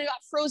leg and it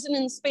got frozen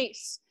in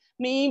space.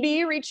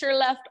 Maybe reach your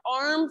left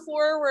arm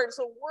forward.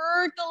 So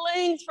work the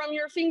length from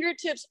your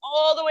fingertips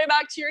all the way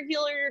back to your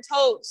heel or your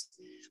toes.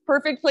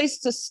 Perfect place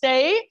to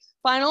stay.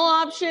 Final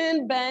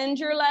option, bend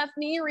your left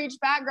knee, reach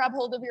back, grab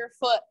hold of your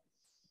foot.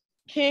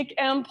 Kick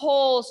and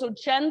pull, so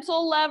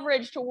gentle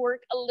leverage to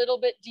work a little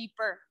bit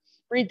deeper.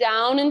 Breathe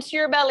down into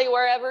your belly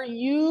wherever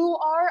you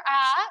are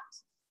at.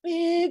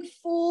 Big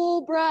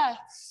full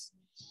breaths.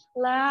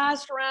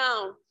 Last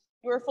round,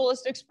 your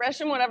fullest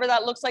expression, whatever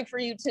that looks like for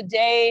you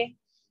today.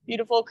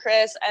 Beautiful,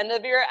 Chris. End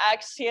of your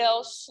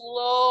exhale,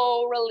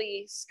 slow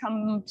release.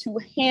 Come to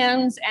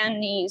hands and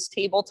knees,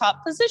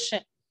 tabletop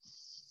position.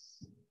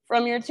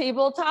 From your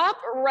tabletop,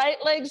 right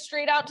leg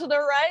straight out to the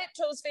right,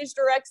 toes face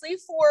directly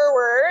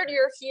forward.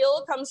 Your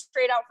heel comes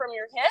straight out from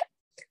your hip.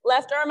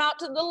 Left arm out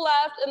to the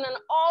left, and then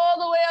all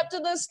the way up to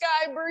the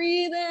sky.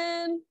 Breathe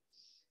in.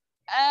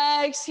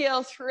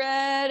 Exhale,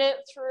 thread it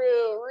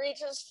through. Reach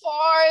as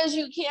far as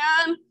you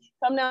can.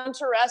 Come down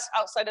to rest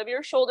outside of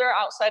your shoulder,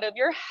 outside of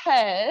your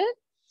head.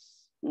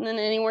 And then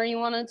anywhere you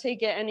want to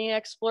take it, any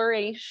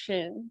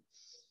exploration.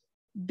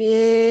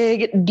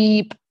 Big,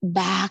 deep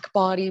back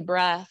body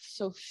breath.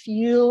 So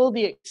feel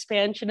the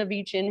expansion of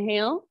each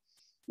inhale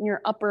in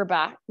your upper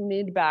back,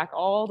 mid back,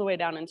 all the way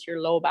down into your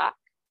low back.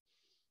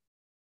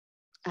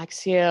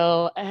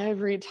 Exhale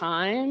every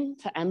time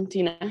to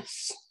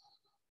emptiness.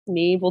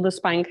 Navel to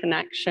spine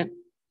connection.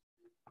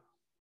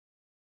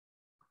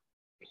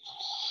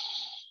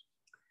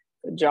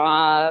 Good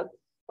job.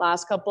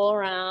 Last couple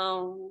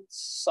rounds.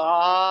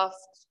 Soft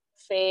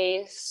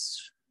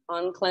face.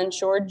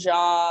 Unclench your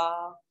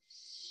jaw.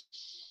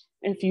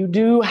 If you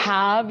do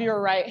have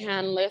your right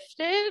hand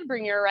lifted,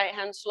 bring your right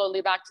hand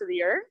slowly back to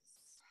the earth.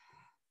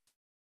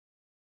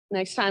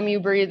 Next time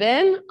you breathe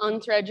in,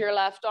 unthread your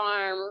left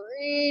arm.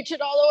 Reach it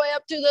all the way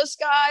up to the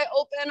sky.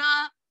 Open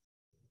up.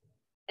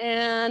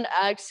 And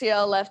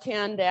exhale, left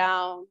hand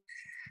down.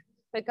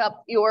 Pick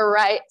up your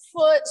right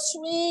foot.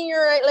 Swing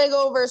your right leg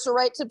over. So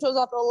right tiptoes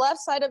off the left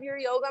side of your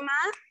yoga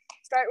mat.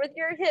 Start with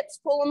your hips.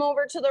 Pull them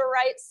over to the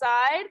right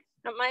side.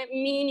 That might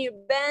mean you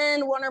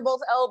bend one or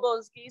both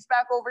elbows, gaze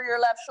back over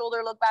your left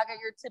shoulder, look back at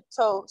your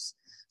tiptoes.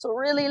 So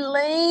really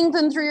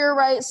lengthen through your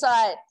right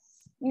side.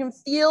 You can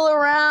feel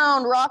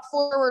around, rock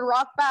forward,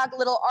 rock back, a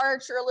little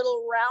arch or a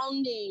little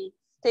rounding.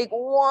 Take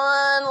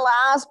one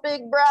last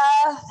big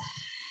breath.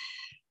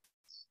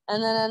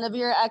 And then end of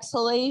your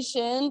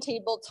exhalation,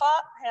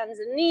 tabletop, hands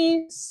and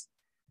knees,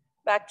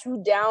 back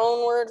to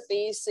downward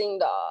facing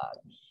dog.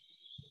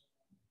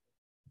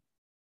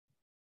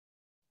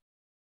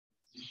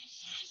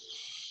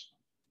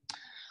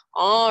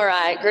 All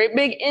right, great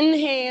big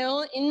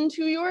inhale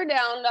into your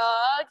down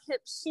dog.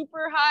 Hips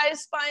super high,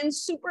 spine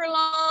super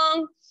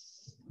long.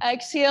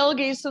 Exhale,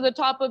 gaze to the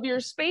top of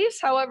your space.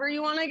 However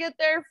you want to get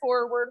there,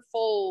 forward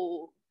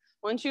fold.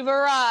 Once you've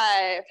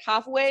arrived,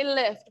 halfway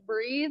lift.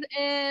 Breathe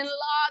in,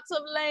 lots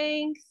of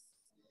length.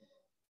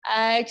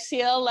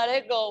 Exhale, let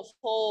it go,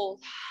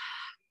 fold.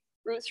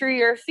 Root through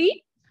your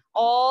feet,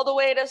 all the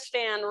way to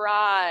stand,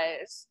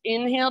 rise.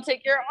 Inhale,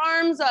 take your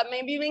arms up,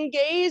 maybe even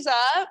gaze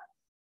up.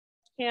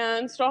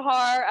 Hands to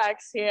heart,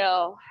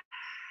 exhale.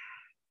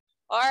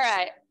 All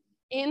right,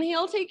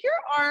 inhale, take your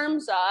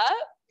arms up.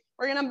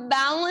 We're gonna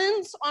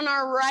balance on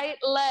our right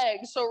leg.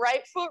 So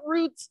right foot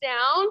roots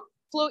down,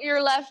 float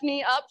your left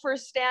knee up for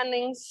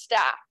standing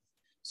stack.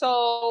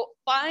 So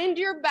find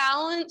your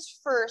balance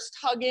first.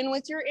 Hug in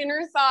with your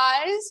inner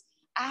thighs,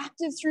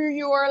 active through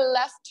your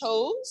left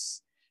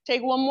toes.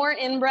 Take one more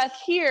in-breath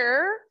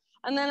here.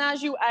 And then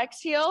as you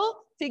exhale,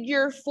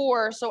 figure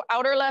four. So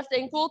outer left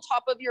ankle,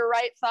 top of your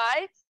right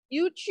thigh.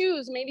 You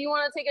choose, maybe you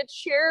wanna take a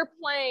chair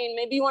plane,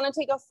 maybe you wanna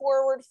take a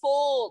forward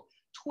fold,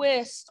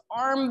 twist,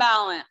 arm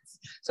balance.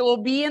 So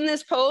we'll be in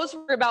this pose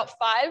for about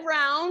 5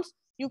 rounds.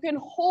 You can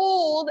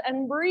hold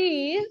and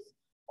breathe,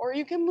 or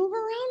you can move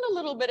around a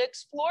little bit,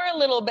 explore a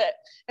little bit.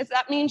 If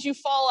that means you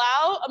fall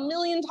out a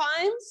million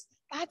times,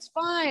 that's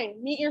fine.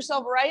 Meet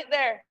yourself right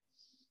there.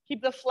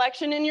 Keep the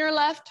flexion in your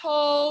left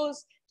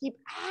toes. Keep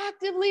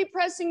actively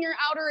pressing your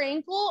outer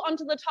ankle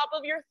onto the top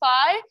of your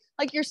thigh,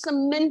 like you're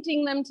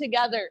cementing them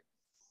together.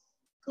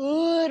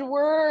 Good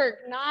work,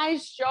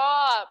 nice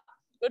job.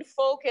 Good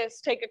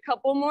focus, take a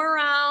couple more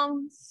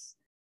rounds.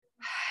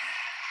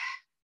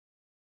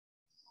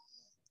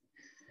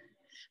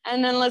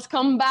 And then let's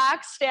come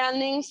back,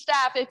 standing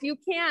staff. If you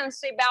can,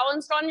 stay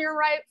balanced on your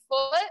right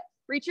foot.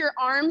 Reach your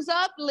arms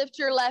up, lift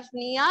your left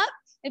knee up.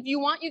 If you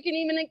want, you can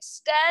even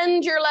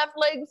extend your left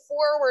leg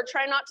forward.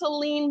 Try not to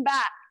lean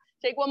back.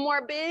 Take one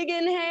more big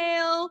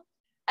inhale.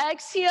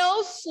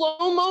 Exhale,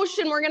 slow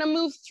motion. We're gonna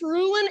move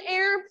through an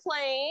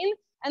airplane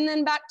and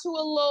then back to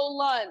a low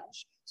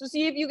lunge. So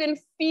see if you can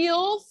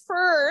feel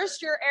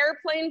first your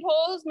airplane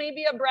pose,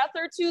 maybe a breath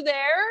or two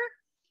there.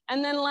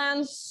 And then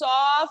land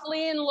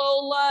softly in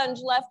low lunge.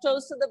 Left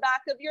toes to the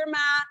back of your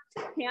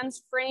mat.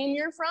 Hands frame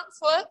your front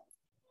foot.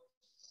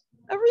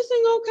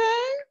 Everything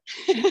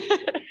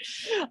okay?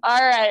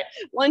 All right.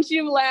 Once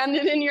you've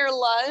landed in your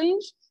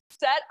lunge,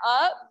 set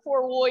up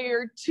for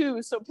warrior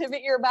 2. So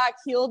pivot your back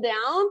heel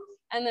down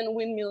and then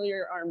windmill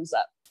your arms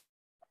up.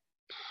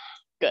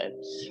 Good.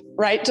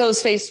 Right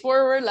toes face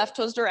forward, left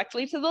toes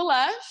directly to the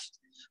left.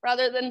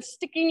 Rather than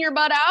sticking your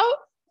butt out,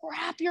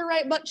 Wrap your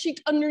right butt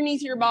cheek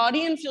underneath your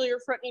body and feel your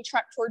front knee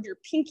track toward your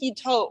pinky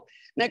toe.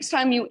 Next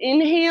time you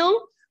inhale,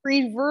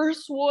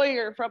 reverse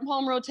warrior. Front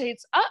palm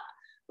rotates up,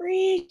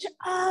 reach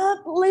up,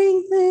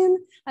 lengthen,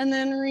 and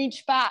then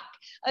reach back.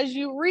 As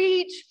you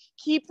reach,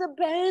 keep the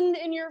bend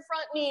in your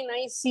front knee.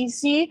 Nice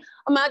CC.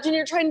 Imagine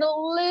you're trying to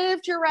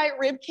lift your right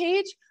rib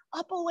cage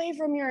up away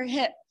from your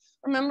hip.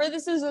 Remember,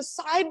 this is a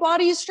side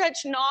body stretch,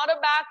 not a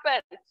back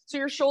bend. So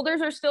your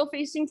shoulders are still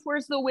facing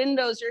towards the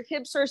windows. Your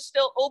hips are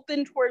still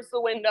open towards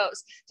the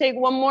windows. Take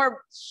one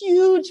more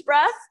huge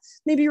breath.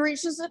 Maybe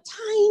reach just a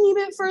tiny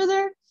bit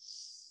further.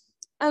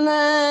 And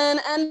then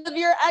end of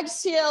your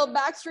exhale,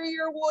 back through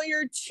your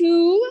warrior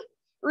two.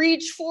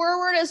 Reach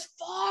forward as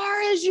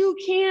far as you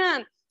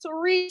can. So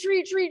reach,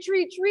 reach, reach,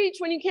 reach, reach.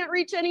 When you can't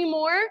reach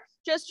anymore,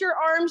 just your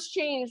arms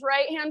change.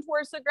 Right hand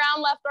towards the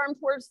ground, left arm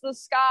towards the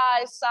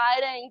sky,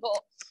 side angle.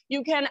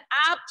 You can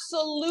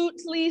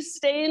absolutely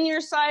stay in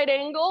your side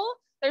angle.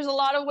 There's a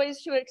lot of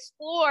ways to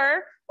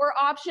explore, or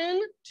option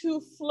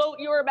to float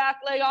your back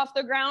leg off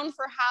the ground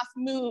for half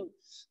moon.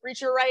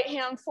 Reach your right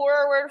hand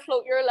forward,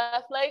 float your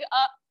left leg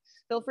up.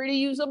 Feel free to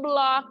use a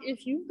block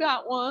if you've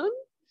got one.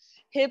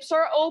 Hips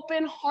are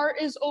open, heart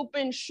is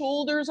open,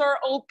 shoulders are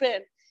open.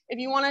 If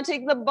you want to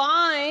take the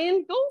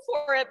bind, go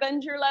for it.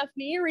 Bend your left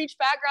knee, reach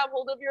back, grab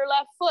hold of your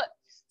left foot.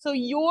 So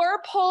your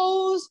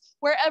pose,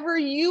 wherever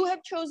you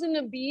have chosen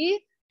to be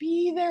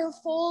there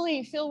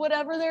fully. Feel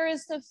whatever there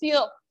is to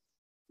feel.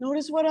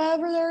 Notice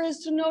whatever there is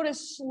to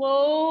notice.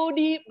 Slow,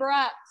 deep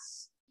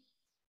breaths.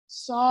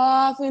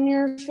 Soften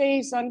your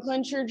face,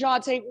 unclench your jaw.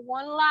 Take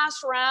one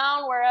last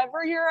round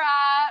wherever you're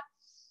at.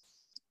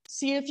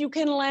 See if you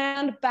can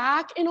land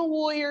back in a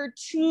warrior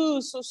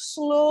two. So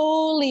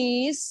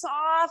slowly,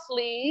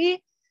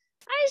 softly.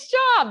 Nice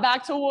job.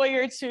 Back to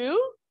warrior two.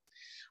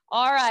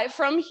 All right,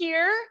 from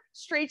here,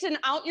 straighten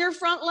out your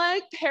front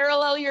leg,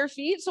 parallel your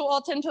feet. So all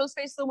 10 toes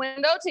face the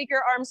window. Take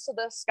your arms to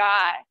the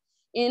sky.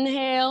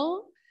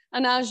 Inhale.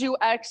 And as you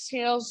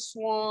exhale,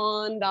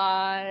 swan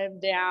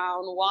dive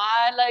down,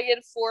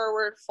 wide-legged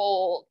forward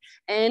fold.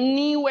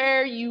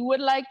 Anywhere you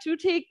would like to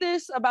take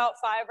this, about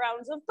 5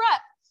 rounds of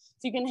breath.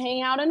 So you can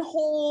hang out and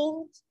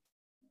hold,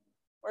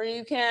 or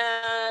you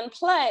can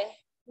play.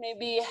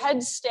 Maybe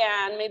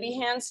headstand, maybe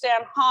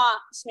handstand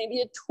hops,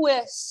 maybe a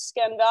twist,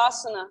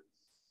 skandasana.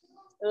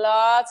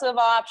 Lots of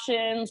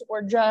options,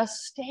 or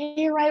just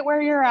stay right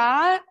where you're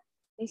at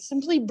and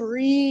simply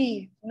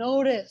breathe,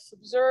 notice,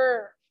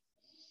 observe.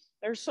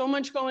 There's so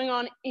much going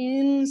on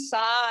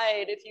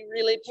inside if you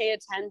really pay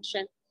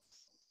attention.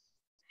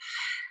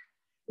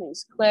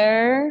 Thanks,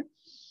 Claire.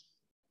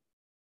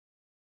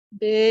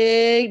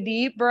 Big,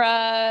 deep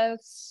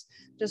breaths.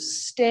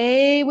 Just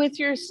stay with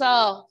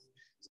yourself,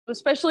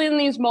 especially in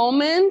these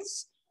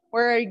moments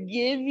where I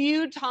give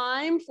you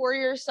time for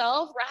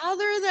yourself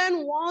rather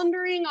than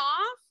wandering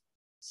off.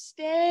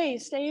 Stay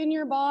in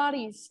your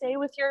body. Stay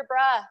with your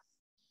breath.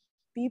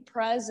 Be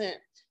present.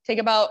 Take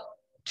about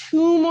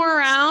 2 more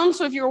rounds.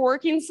 So if you're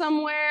working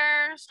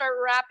somewhere, start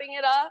wrapping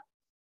it up.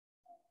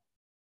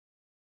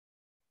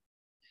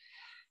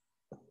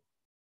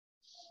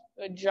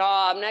 Good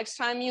job. Next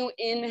time you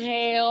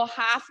inhale,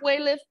 halfway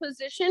lift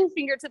position,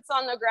 fingertips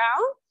on the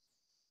ground.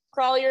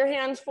 Crawl your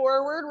hands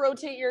forward,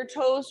 rotate your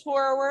toes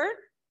forward.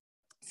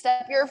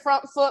 Step your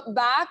front foot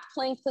back,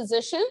 plank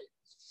position.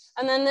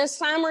 And then this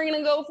time we're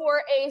gonna go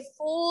for a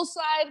full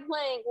side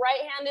plank.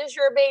 Right hand is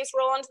your base.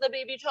 Roll onto the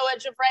baby toe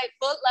edge of right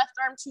foot, left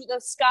arm to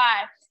the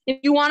sky. If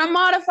you wanna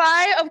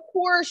modify, of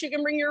course, you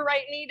can bring your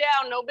right knee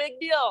down, no big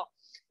deal.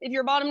 If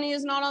your bottom knee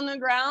is not on the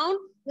ground,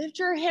 lift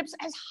your hips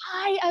as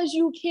high as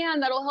you can.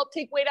 That'll help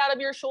take weight out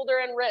of your shoulder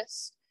and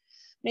wrist.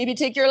 Maybe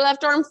take your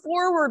left arm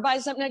forward,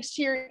 bicep next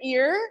to your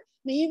ear.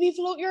 Maybe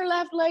float your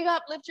left leg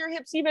up, lift your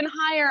hips even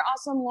higher.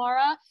 Awesome,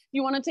 Laura. If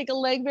you want to take a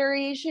leg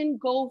variation,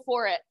 go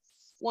for it.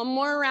 One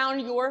more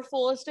round, your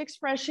fullest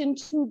expression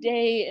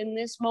today in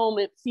this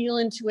moment. Feel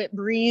into it,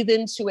 breathe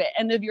into it.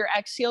 End of your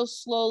exhale,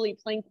 slowly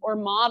plank or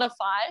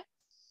modify.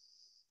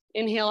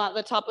 Inhale at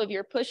the top of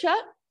your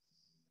push-up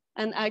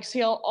and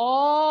exhale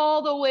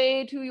all the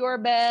way to your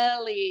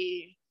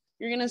belly.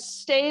 You're gonna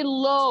stay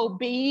low,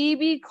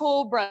 baby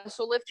cobra.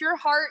 So lift your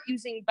heart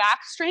using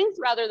back strength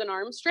rather than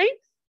arm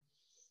strength.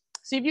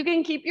 See if you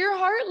can keep your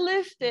heart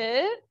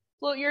lifted.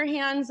 Float your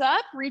hands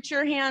up, reach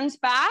your hands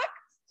back,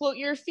 float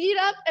your feet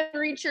up and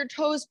reach your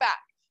toes back.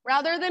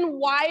 Rather than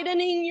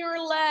widening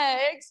your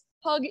legs,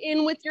 hug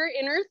in with your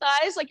inner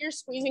thighs like you're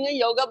squeezing a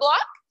yoga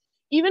block.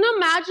 Even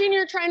imagine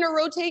you're trying to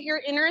rotate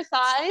your inner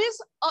thighs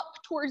up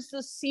towards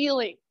the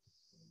ceiling.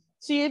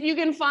 See if you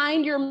can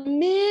find your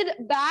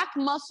mid-back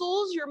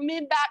muscles, your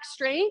mid-back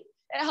strength.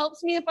 It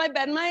helps me if I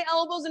bend my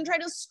elbows and try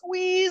to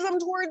squeeze them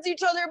towards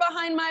each other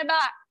behind my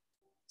back.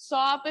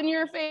 Soften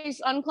your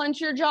face, unclench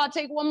your jaw.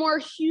 Take one more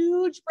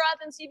huge breath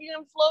and see if you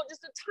can float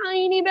just a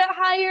tiny bit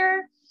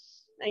higher.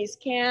 Nice,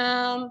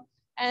 Cam.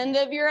 End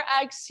of your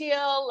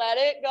exhale, let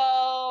it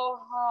go.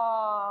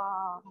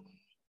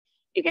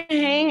 You can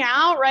hang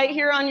out right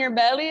here on your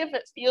belly if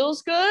it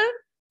feels good.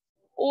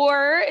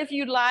 Or if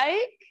you'd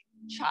like,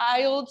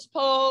 child's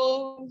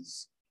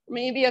pose,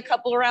 maybe a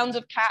couple of rounds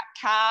of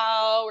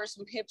cat-cow or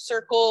some hip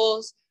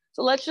circles.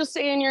 So let's just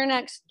say in your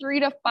next 3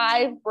 to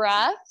 5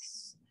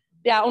 breaths,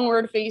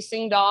 downward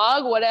facing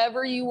dog,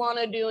 whatever you want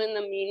to do in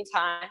the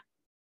meantime.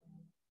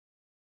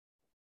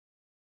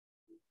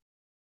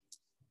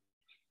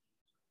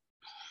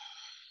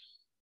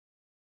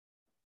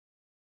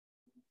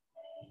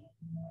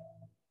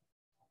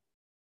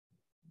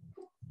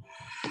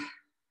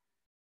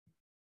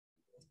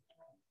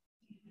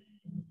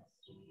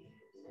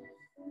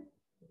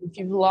 If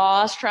you've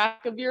lost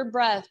track of your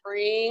breath,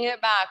 bring it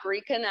back,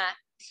 reconnect.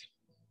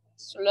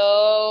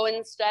 Slow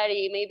and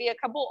steady. Maybe a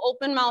couple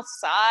open mouth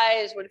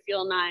sighs would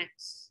feel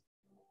nice.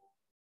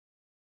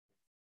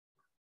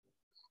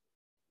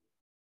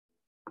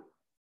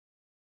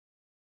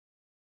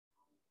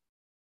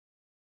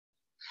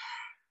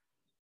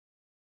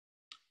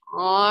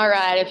 All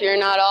right, if you're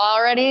not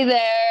already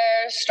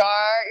there,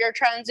 start your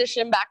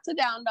transition back to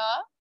down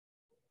dog.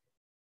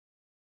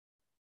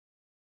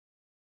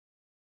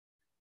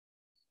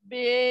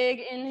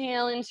 Big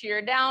inhale into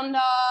your down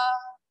dog.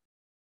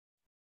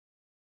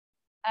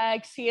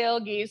 Exhale,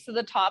 gaze to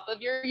the top of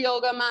your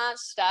yoga mat,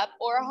 step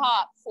or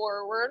hop,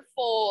 forward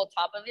fold,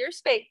 top of your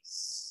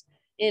space.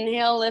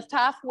 Inhale, lift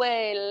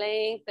halfway,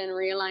 lengthen,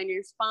 realign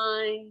your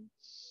spine.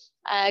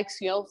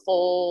 Exhale,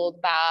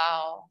 fold,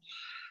 bow.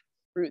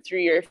 Root through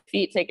your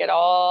feet, take it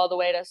all the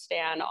way to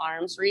stand.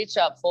 Arms reach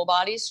up, full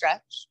body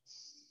stretch.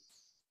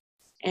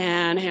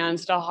 And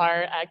hands to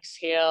heart,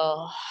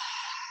 exhale.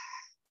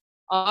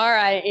 All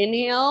right,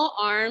 inhale,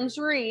 arms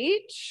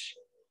reach.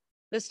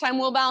 This time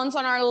we'll balance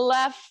on our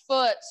left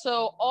foot.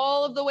 So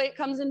all of the weight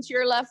comes into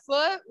your left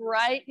foot,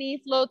 right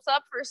knee floats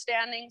up for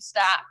standing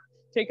stack.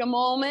 Take a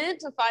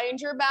moment to find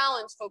your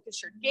balance.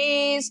 Focus your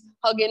gaze,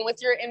 hug in with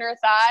your inner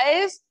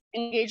thighs,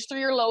 engage through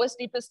your lowest,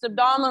 deepest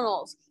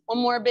abdominals. One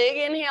more big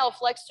inhale,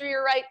 flex through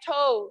your right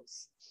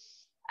toes.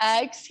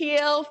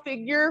 Exhale,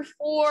 figure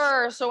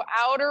 4. So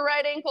outer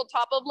right ankle,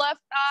 top of left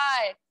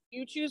thigh.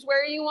 You choose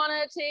where you want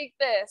to take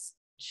this.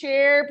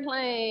 Chair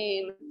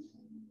plane,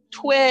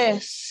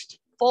 twist,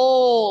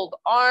 fold,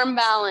 arm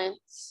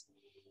balance.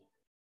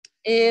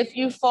 If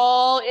you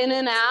fall in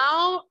and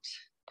out,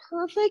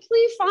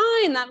 perfectly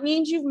fine. That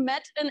means you've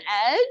met an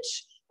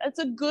edge. That's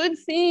a good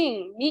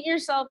thing. Meet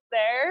yourself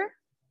there.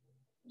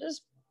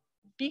 Just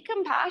be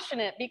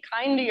compassionate. Be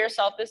kind to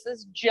yourself. This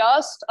is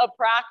just a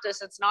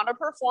practice. It's not a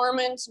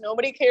performance.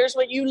 Nobody cares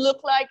what you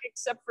look like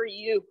except for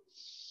you.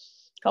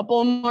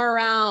 Couple more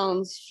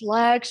rounds.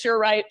 Flex your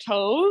right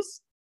toes.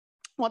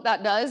 What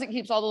that does, it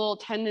keeps all the little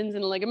tendons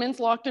and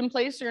ligaments locked in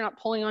place so you're not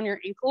pulling on your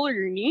ankle or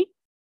your knee.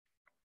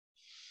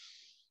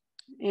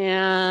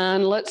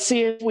 And let's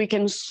see if we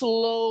can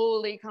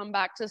slowly come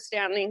back to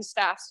standing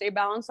staff. Stay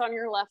balanced on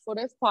your left foot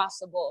if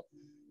possible.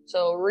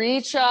 So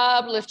reach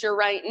up, lift your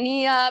right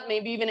knee up,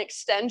 maybe even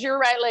extend your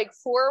right leg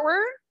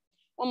forward.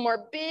 One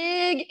more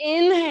big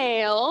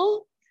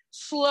inhale,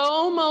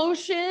 slow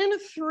motion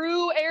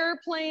through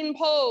airplane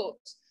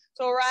pose.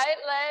 So right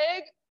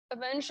leg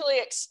eventually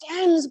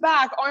extends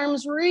back,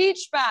 arms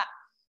reach back.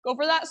 Go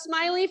for that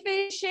smiley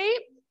face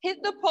shape, hit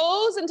the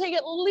pose and take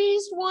at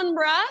least one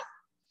breath.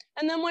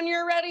 And then when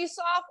you're ready,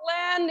 soft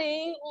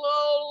landing,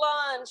 low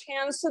lunge,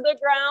 hands to the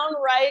ground,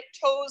 right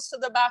toes to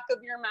the back of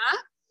your mat.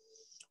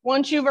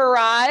 Once you've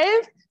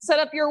arrived, set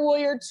up your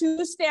warrior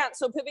 2 stance.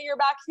 So pivot your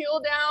back heel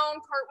down,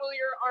 cartwheel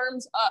your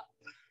arms up.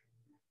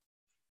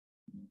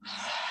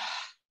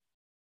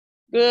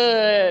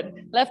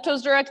 Good. Left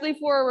toes directly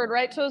forward,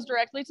 right toes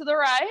directly to the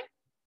right.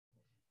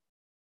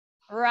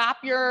 Wrap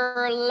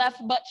your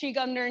left butt cheek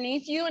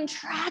underneath you and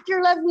track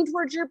your left knee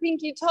towards your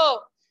pinky toe.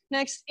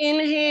 Next,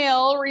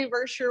 inhale,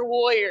 reverse your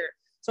warrior.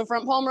 So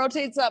front palm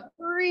rotates up,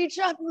 reach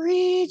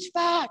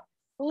back.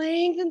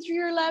 Lengthen through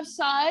your left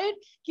side.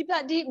 Keep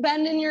that deep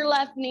bend in your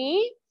left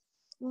knee.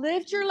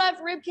 Lift your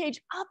left rib cage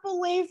up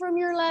away from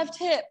your left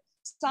hip.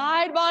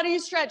 Side body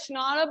stretch,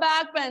 not a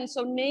back bend.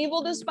 So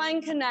navel to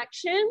spine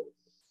connection.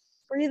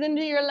 Breathe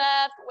into your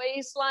left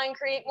waistline,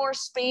 create more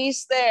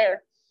space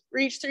there.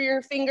 Reach through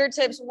your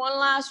fingertips. One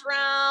last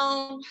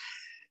round.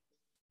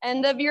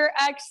 End of your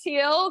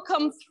exhale.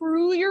 Come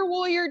through your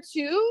warrior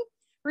 2.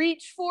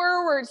 Reach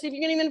forward. See if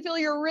you can even feel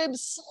your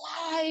ribs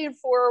slide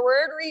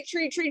forward. Reach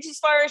as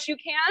far as you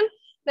can.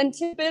 Then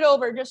tip it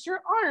over. Just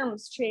your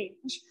arms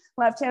change.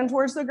 Left hand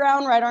towards the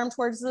ground, right arm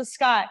towards the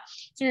sky.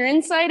 So your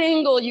inside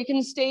angle, you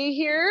can stay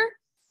here,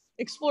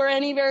 explore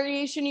any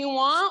variation you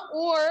want,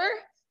 or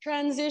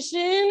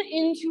transition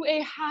into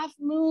a half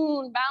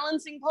moon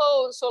balancing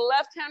pose. So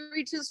left hand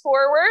reaches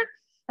forward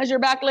as your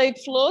back leg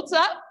floats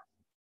up.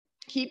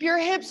 Keep your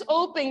hips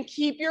open,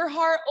 keep your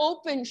heart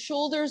open,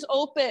 shoulders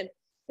open.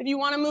 If you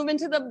want to move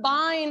into the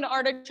bind,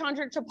 Ardha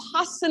Chandra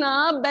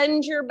Chapasana,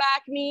 bend your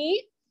back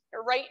knee,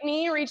 your right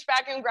knee, reach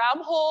back and grab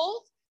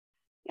hold.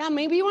 Yeah,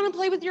 maybe you want to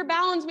play with your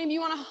balance. Maybe you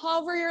want to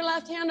hover your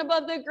left hand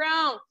above the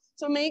ground.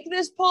 So make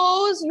this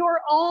pose your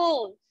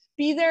own.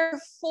 Be there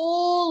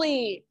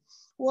fully.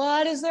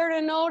 What is there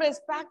to notice?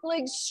 Back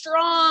leg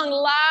strong.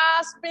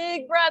 Last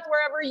big breath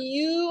wherever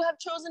you have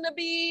chosen to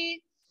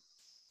be.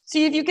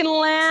 See if you can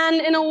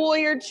land in a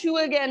warrior two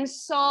again,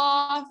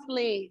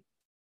 softly.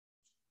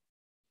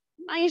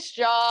 Nice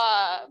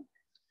job.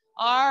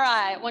 All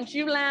right, once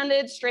you've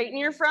landed, straighten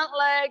your front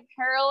leg,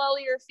 parallel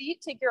your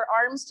feet, take your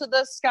arms to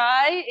the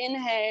sky,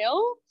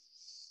 inhale.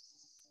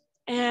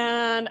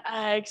 And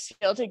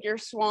exhale, take your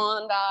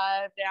swan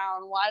dive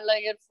down,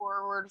 wide-legged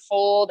forward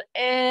fold,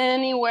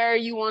 anywhere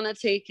you want to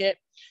take it.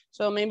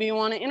 So maybe you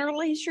want to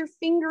interlace your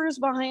fingers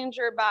behind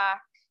your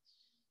back.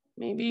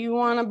 Maybe you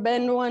want to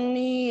bend one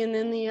knee and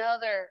then the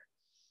other.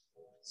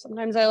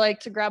 Sometimes I like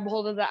to grab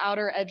hold of the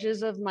outer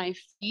edges of my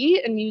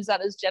feet and use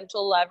that as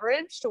gentle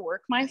leverage to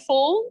work my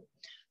fold.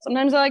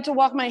 Sometimes I like to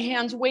walk my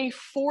hands way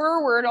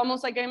forward,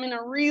 almost like I'm in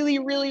a really,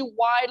 really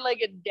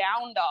wide-legged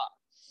down dog.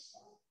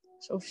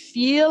 So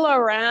feel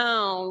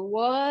around.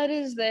 What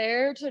is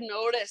there to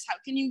notice? How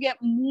can you get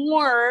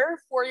more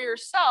for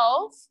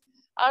yourself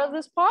out of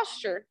this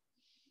posture?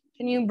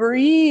 Can you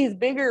breathe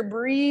bigger,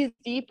 breathe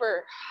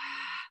deeper?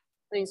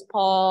 Nice,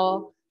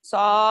 Paul.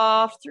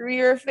 Soft through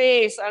your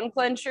face,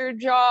 unclench your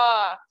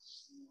jaw.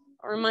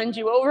 I'll remind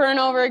you over and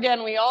over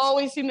again, we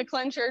always seem to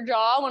clench our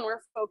jaw when we're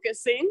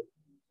focusing.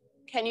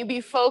 Can you be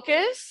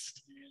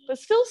focused, but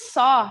still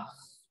soft,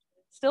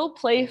 still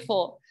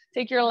playful?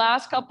 Take your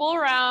last couple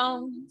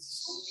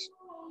rounds.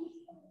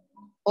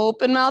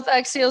 Open mouth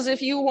exhales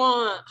if you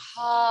want.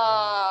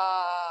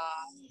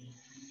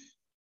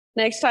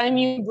 Next time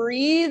you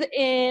breathe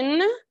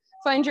in,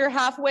 find your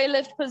halfway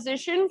lift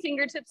position,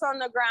 fingertips on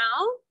the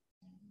ground.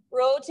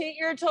 Rotate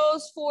your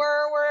toes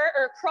forward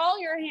or crawl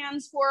your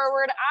hands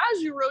forward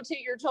as you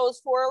rotate your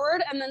toes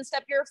forward, and then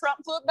step your front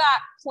foot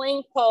back,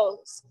 plank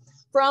pose.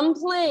 From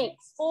plank,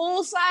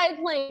 full side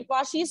plank,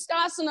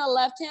 Vashisthasana,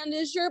 left hand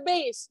is your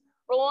base.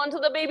 Roll onto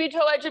the baby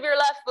toe edge of your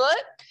left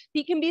foot.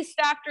 Feet can be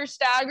stacked or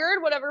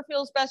staggered, whatever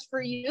feels best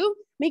for you.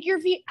 Make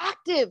your feet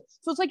active.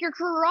 So it's like you're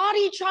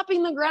karate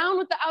chopping the ground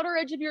with the outer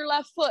edge of your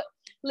left foot.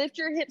 Lift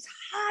your hips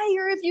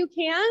higher if you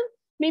can.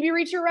 Maybe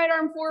reach your right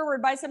arm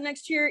forward, bicep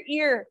next to your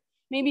ear.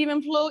 Maybe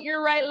even float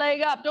your right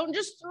leg up. Don't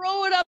just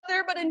throw it up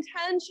there, but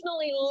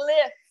intentionally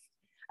lift.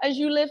 As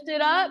you lift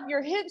it up,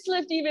 your hips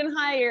lift even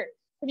higher.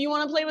 If you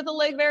want to play with the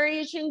leg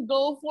variation,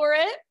 go for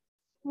it.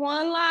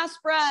 One last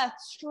breath,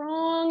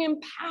 strong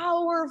and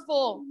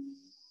powerful.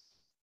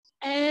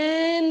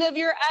 End of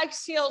your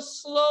exhale,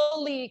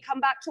 slowly come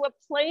back to a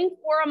plank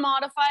or a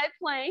modified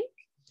plank.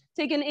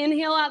 Take an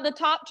inhale at the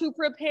top to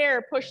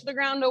prepare. Push the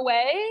ground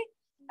away.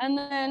 And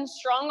then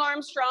strong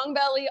arms, strong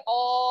belly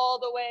all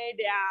the way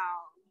down.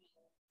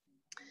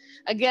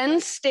 Again,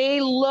 stay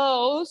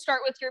low.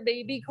 Start with your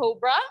baby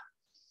cobra.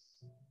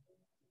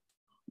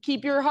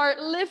 Keep your heart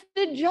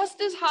lifted just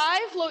as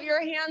high. Float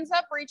your hands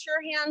up, reach your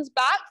hands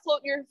back,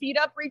 float your feet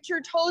up, reach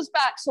your toes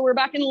back. So we're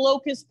back in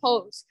locust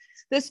pose.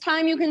 This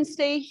time you can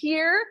stay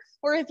here,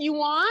 or if you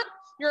want,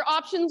 your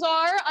options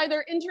are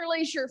either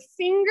interlace your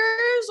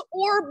fingers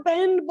or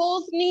bend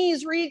both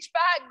knees, reach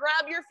back,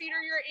 grab your feet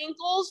or your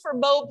ankles for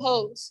bow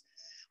pose.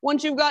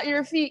 Once you've got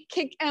your feet,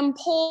 kick and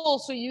pull.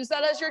 So use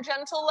that as your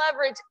gentle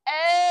leverage.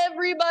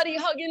 Everybody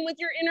hug in with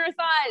your inner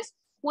thighs.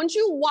 Once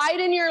you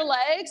widen your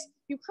legs,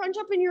 you crunch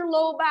up in your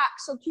low back.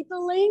 So keep the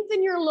length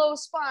in your low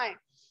spine.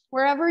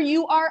 Wherever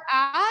you are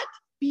at,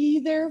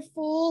 be there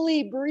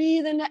fully.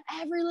 Breathe into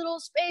every little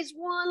space.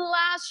 One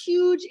last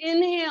huge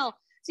inhale.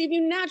 See if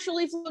you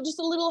naturally float just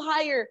a little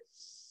higher.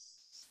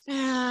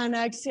 And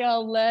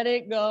exhale, let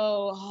it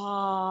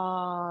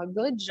go.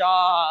 Good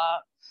job.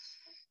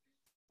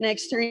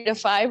 Next 3 to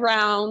 5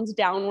 rounds,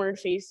 downward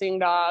facing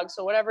dog.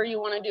 So whatever you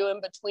want to do in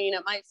between,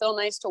 it might feel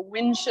nice to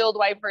windshield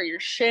wiper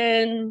your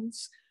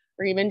shins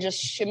or even just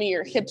shimmy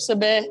your hips a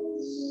bit.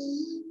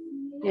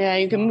 Yeah,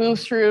 you can move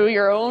through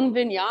your own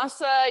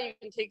vinyasa. You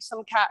can take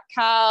some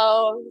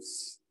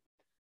cat-cows,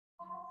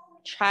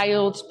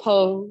 child's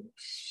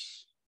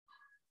pose,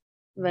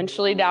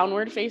 eventually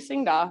downward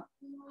facing dog.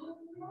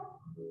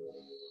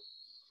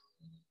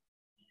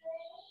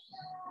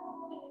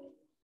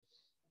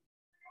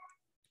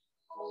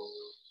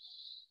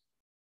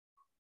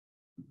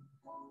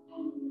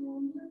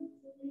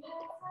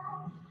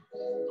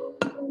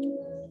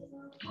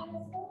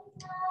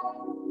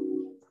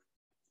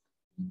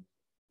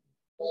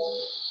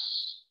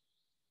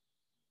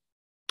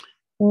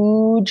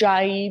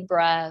 Ujjayi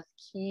breath.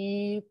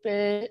 Keep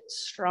it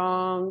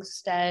strong,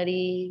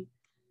 steady,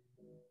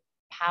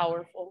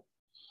 powerful.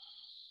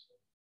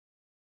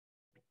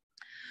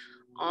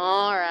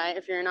 All right,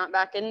 if you're not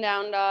back in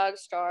down dog,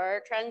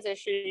 start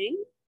transitioning.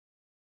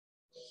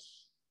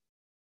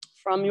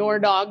 From your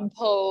dog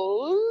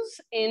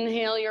pose,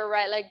 inhale your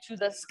right leg to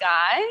the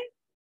sky.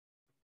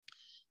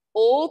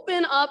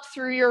 Open up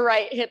through your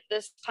right hip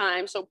this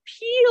time. So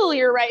peel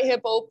your right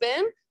hip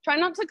open. Try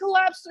not to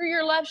collapse through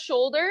your left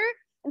shoulder.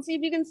 And see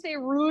if you can stay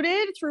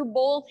rooted through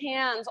both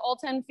hands, all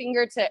 10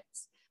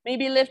 fingertips.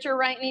 Maybe lift your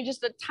right knee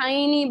just a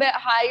tiny bit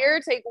higher.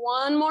 Take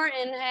one more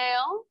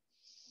inhale.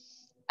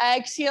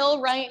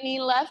 Exhale, right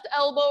knee, left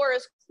elbow, or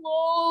as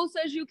close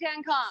as you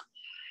can come.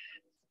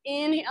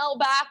 Inhale,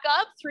 back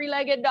up,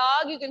 3-legged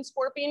dog. You can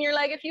scorpion your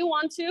leg if you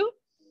want to.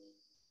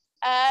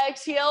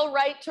 Exhale,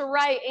 right to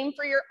right. Aim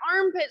for your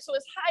armpit, so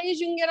as high as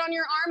you can get on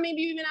your arm.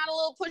 Maybe even add a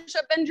little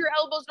push-up, bend your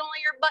elbows, don't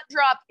let your butt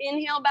drop.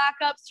 Inhale, back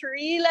up,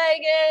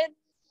 three-legged.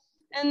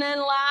 And then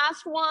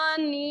last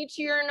one, knee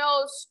to your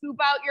nose. Scoop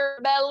out your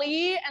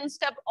belly and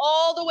step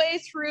all the way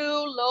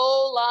through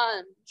low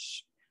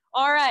lunge.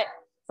 All right,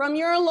 from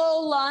your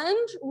low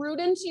lunge, root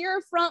into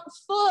your front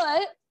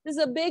foot. This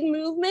is a big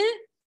movement,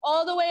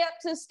 all the way up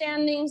to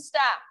standing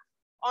stack.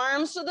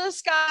 Arms to the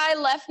sky,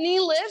 left knee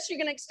lifts. You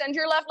can extend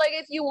your left leg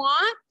if you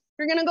want.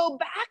 You're gonna go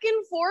back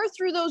and forth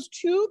through those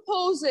two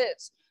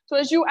poses. So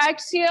as you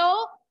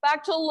exhale,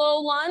 back to low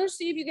lunge.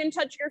 See if you can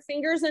touch your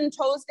fingers and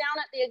toes down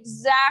at the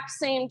exact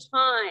same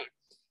time.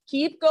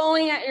 Keep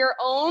going at your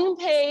own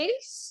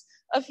pace.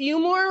 A few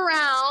more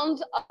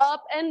rounds,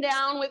 up and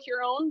down with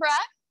your own breath.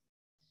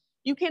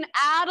 You can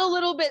add a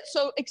little bit.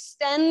 So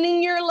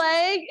extending your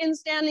leg in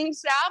standing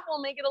staff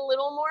will make it a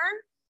little more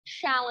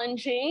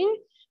challenging.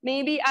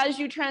 Maybe as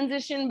you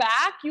transition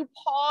back, you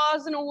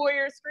pause in a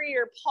warrior three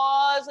or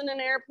pause in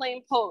an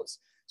airplane pose.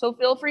 So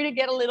feel free to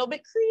get a little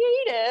bit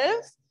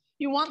creative.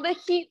 You want the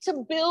heat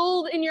to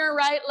build in your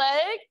right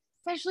leg,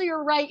 especially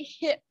your right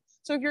hip.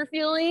 So if you're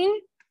feeling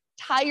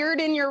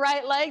tired in your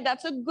right leg,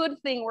 that's a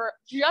good thing. We're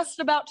just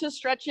about to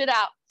stretch it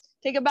out.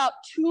 Take about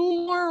 2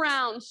 more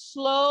rounds,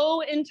 slow,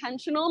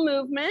 intentional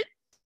movement.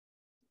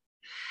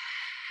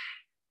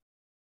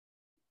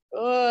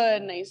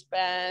 Good, nice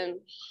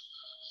bend.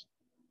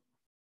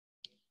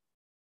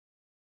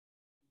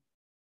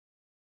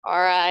 All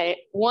right,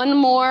 one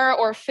more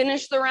or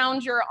finish the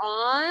round you're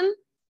on.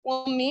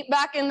 We'll meet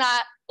back in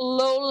that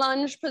low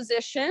lunge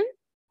position.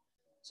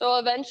 So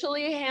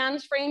eventually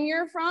hands frame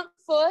your front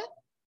foot.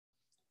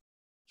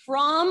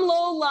 From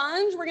low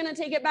lunge, we're gonna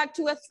take it back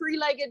to a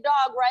three-legged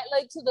dog, right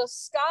leg to the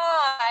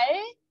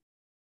sky.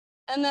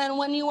 And then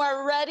when you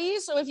are ready,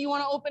 so if you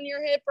wanna open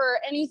your hip or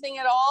anything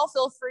at all,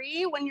 feel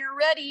free. When you're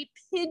ready,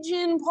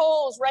 pigeon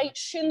pose, right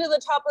shin to the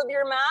top of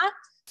your mat.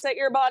 Set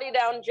your body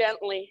down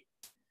gently.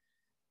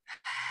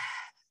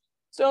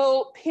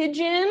 So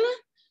pigeon,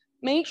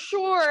 make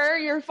sure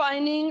you're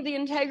finding the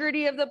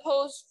integrity of the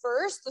pose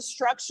first, the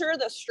structure,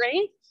 the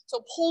strength.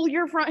 So pull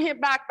your front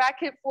hip back, back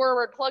hip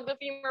forward, plug the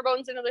femur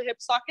bones into the hip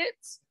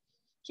sockets.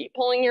 Keep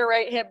pulling your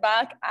right hip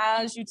back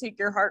as you take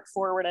your heart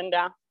forward and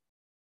down.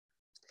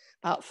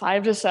 About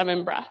 5 to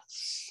 7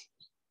 breaths.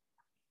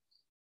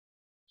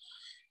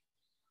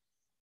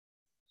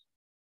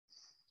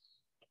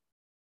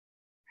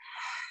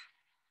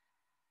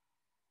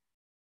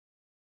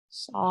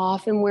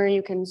 Soften where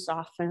you can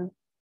soften.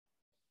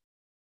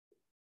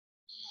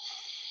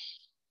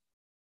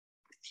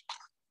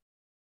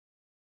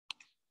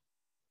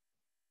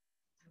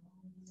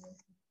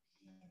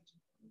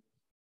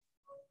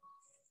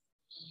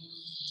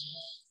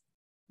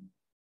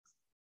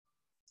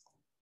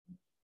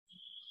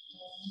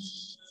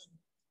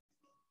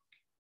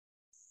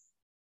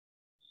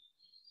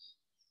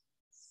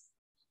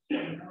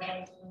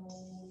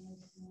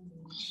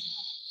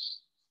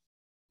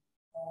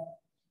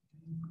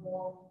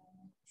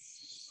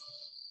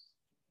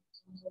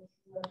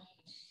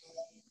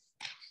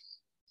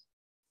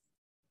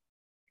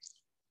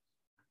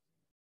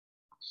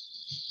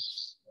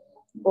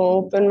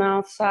 Open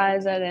mouth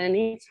size at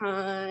any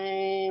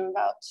time,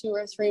 about 2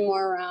 or 3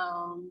 more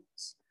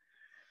rounds.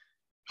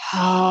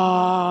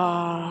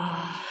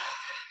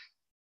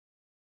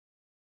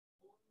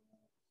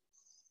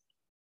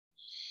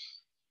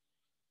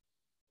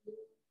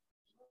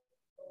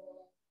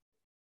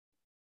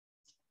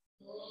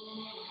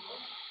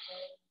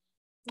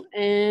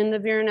 End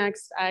of your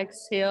next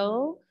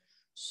exhale,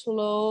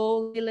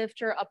 slowly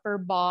lift your upper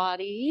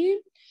body.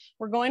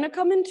 We're going to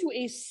come into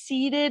a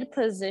seated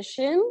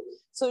position.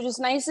 So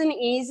just nice and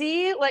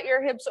easy, let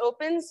your hips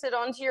open, sit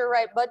onto your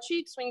right butt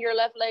cheek, swing your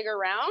left leg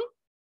around.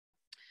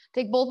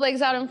 Take both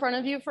legs out in front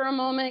of you for a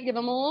moment, give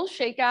them a little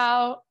shake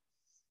out.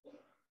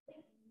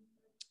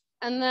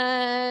 And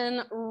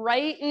then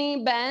right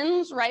knee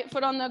bends, right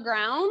foot on the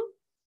ground.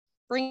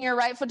 Bring your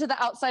right foot to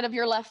the outside of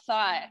your left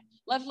thigh.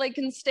 Left leg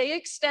can stay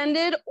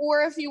extended,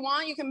 or if you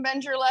want, you can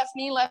bend your left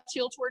knee, left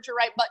heel towards your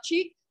right butt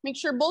cheek. Make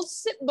sure both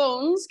sit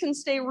bones can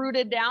stay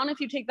rooted down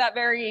if you take that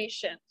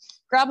variation.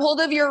 Grab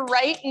hold of your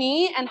right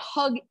knee and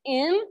hug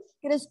in.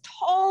 Get as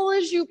tall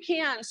as you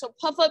can. So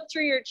puff up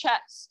through your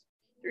chest,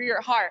 through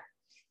your heart.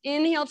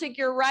 Inhale, take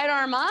your right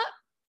arm up.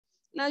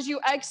 And as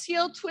you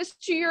exhale,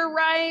 twist to your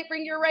right,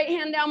 bring your right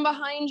hand down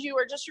behind you,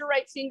 or just your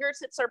right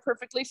fingertips are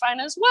perfectly fine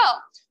as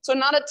well. So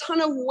not a ton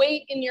of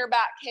weight in your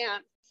back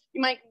hand. You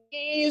might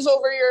gaze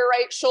over your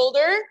right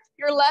shoulder.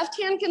 Your left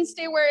hand can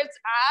stay where it's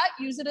at.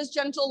 Use it as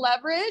gentle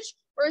leverage.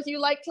 Or if you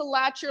like to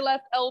latch your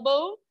left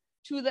elbow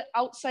to the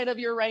outside of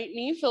your right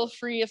knee, feel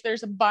free. If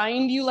there's a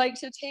bind you like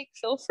to take,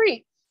 feel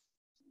free.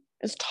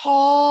 As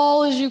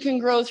tall as you can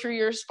grow through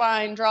your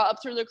spine, draw up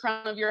through the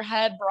crown of your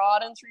head,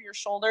 broaden through your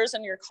shoulders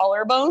and your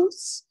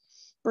collarbones.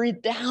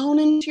 Breathe down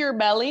into your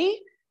belly.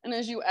 And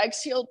as you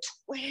exhale,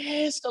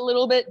 twist a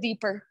little bit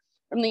deeper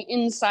from the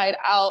inside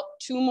out.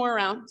 2 more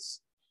rounds.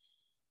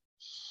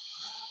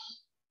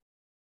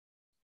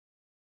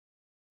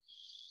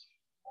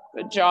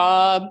 Good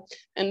job.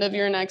 End of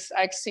your next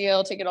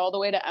exhale, take it all the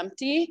way to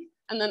empty,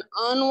 and then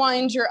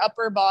unwind your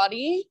upper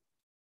body.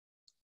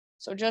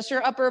 So just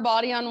your upper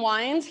body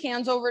unwinds,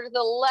 hands over to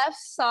the left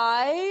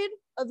side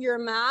of your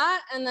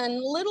mat, and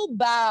then little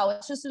bow.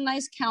 It's just a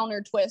nice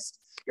counter twist.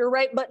 Your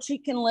right butt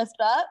cheek can lift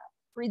up.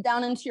 Breathe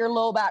down into your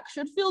low back.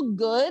 Should feel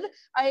good.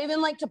 I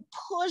even like to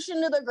push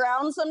into the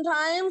ground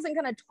sometimes and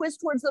kind of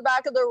twist towards the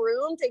back of the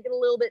room. Take it a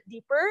little bit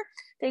deeper.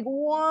 Take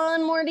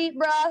one more deep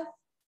breath.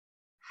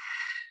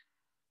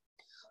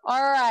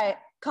 All right,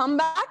 come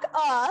back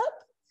up.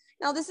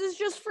 Now this is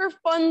just for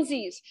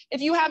funsies.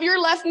 If you have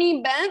your left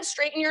knee bent,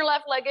 straighten your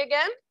left leg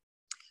again.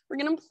 We're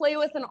gonna play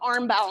with an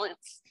arm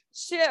balance.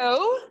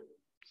 So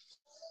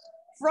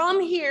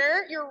from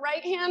here, your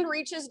right hand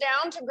reaches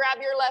down to grab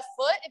your left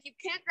foot. If you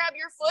can't grab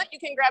your foot, you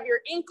can grab your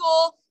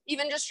ankle,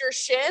 even just your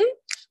shin.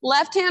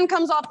 Left hand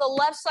comes off the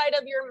left side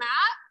of your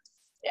mat.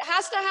 It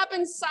has to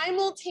happen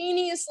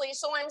simultaneously.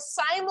 So I'm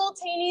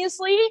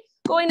simultaneously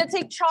going to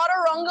take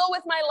chaturanga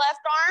with my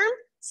left arm,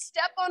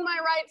 step on my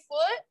right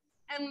foot,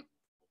 and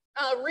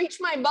reach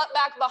my butt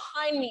back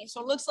behind me.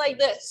 So it looks like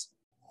this.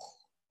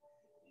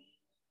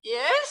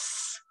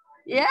 Yes,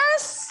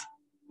 yes,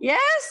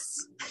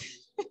 yes.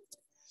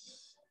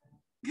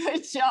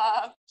 Good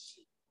job.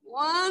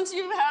 Once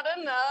you've had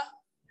enough,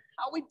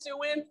 how we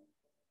doing?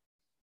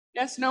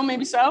 Yes, no,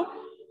 maybe so.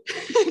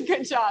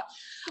 Good job.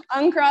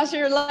 Uncross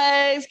your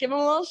legs, give them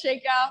a little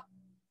shake out.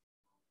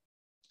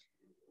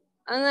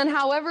 And then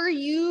however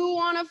you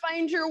want to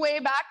find your way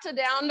back to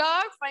down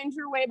dog, find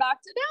your way back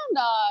to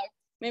down dog.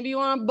 Maybe you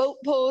want to boat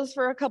pose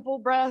for a couple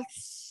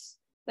breaths,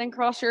 then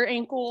cross your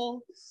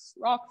ankles,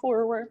 rock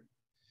forward.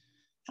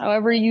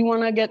 However you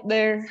want to get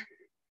there.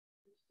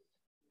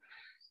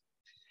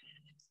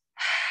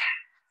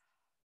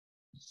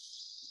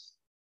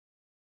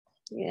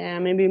 Yeah,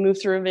 maybe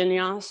move through a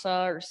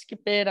vinyasa or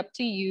skip it, up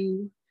to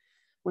you.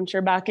 Once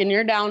you're back in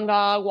your down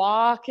dog,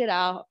 walk it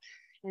out.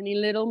 Any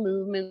little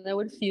movement that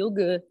would feel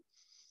good.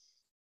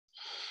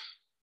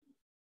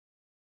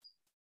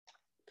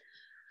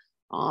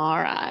 All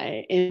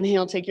right,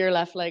 inhale, take your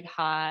left leg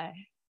high.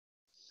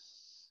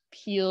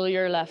 Peel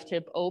your left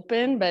hip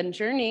open, bend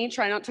your knee.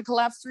 Try not to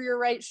collapse through your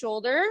right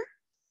shoulder.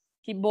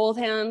 Keep both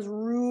hands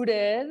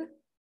rooted.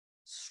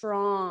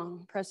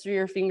 Strong. Press through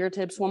your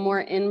fingertips. One more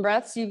in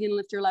breath so you can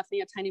lift your left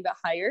knee a tiny bit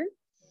higher.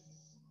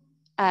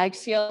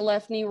 Exhale,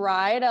 left knee,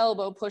 right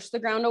elbow. Push the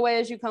ground away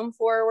as you come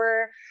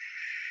forward.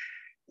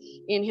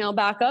 Inhale,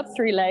 back up,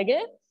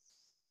 three-legged.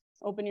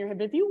 Open your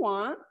hip if you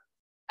want.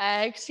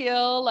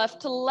 Exhale,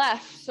 left to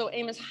left. So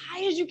aim as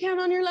high as you can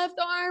on your left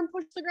arm.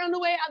 Push the ground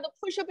away. Add the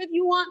push-up if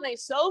you want.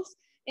 Nice self.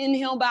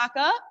 Inhale, back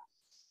up.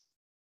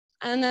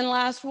 And then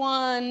last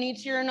one, knee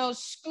to your nose,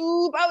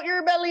 scoop out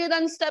your belly,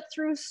 then step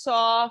through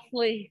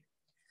softly.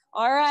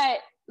 All right,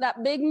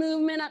 that big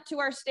movement up to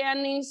our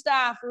standing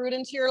staff. Root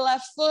into your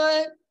left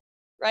foot,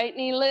 right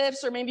knee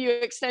lifts, or maybe you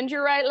extend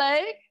your right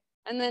leg,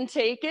 and then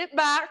take it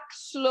back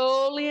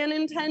slowly and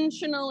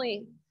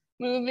intentionally,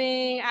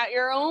 moving at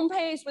your own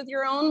pace with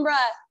your own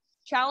breath.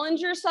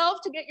 Challenge yourself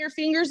to get your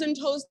fingers and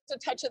toes to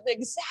touch at the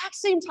exact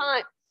same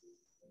time.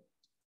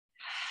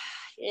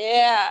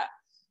 Yeah.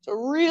 So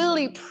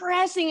really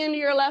pressing into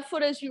your left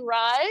foot as you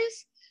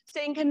rise,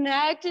 staying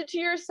connected to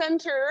your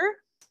center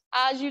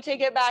as you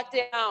take it back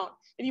down.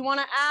 If you want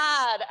to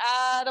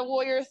add a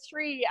warrior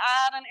three,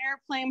 add an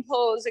airplane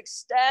pose,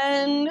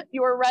 extend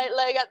your right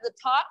leg at the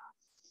top,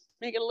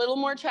 make it a little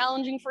more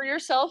challenging for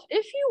yourself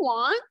if you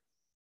want.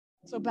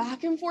 So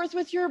back and forth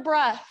with your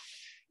breath.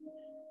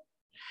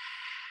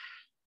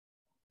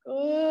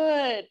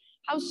 Good.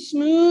 How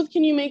smooth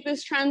can you make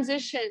this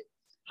transition?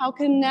 How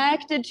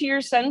connected to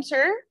your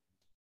center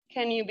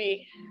can you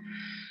be?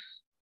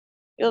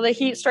 Feel the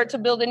heat start to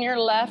build in your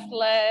left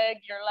leg,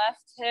 your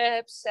left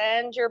hip.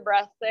 Send your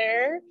breath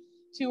there.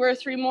 2 or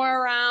 3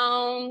 more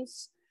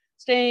rounds.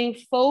 Staying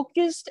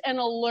focused and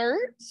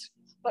alert,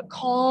 but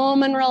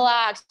calm and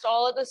relaxed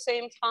all at the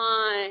same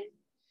time.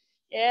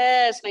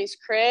 Yes, nice,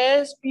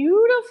 crisp,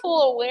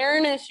 beautiful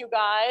awareness, you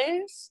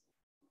guys.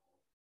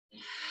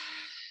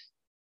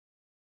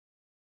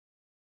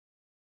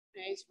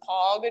 Nice,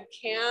 Paul, good,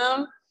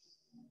 Cam.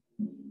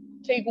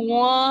 Take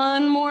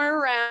one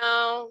more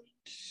round.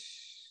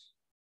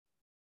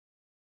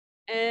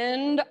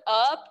 End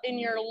up in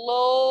your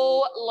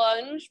low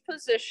lunge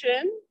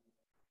position.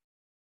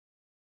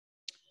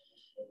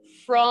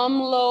 From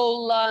low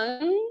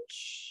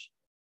lunge,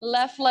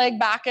 left leg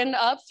back and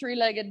up,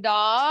 three-legged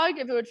dog.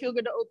 If it would feel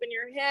good to open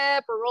your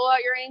hip or roll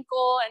out your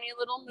ankle, any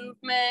little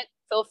movement,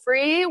 feel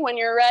free. When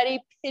you're ready,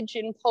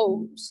 pigeon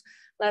pose.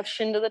 Left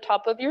shin to the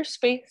top of your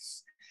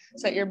space.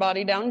 Set your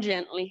body down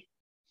gently.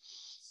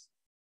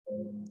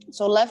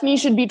 So left knee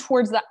should be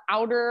towards the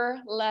outer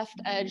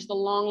left edge, the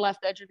long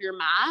left edge of your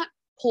mat.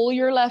 Pull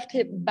your left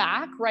hip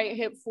back, right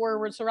hip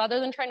forward. So rather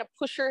than trying to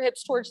push your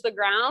hips towards the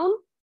ground,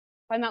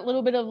 find that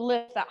little bit of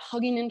lift, that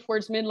hugging in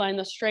towards midline,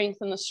 the strength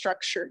and the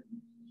structure.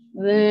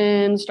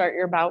 Then start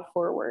your bow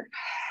forward.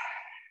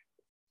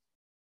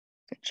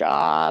 Good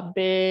job.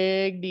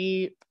 Big,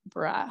 deep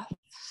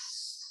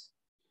breaths.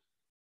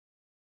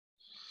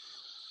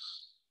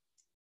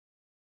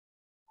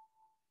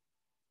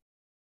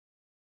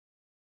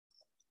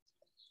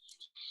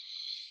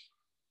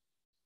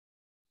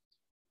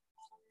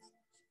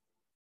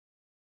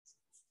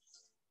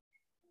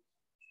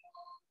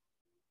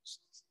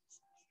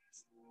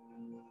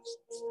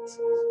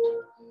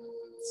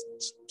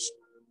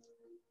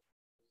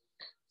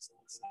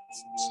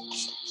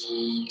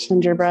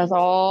 Send your breath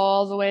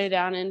all the way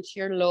down into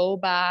your low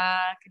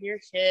back and your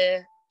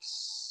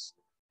hips.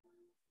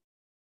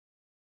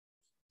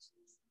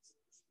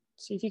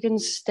 See if you can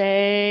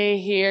stay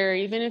here,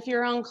 even if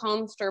you're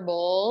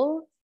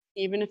uncomfortable,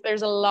 even if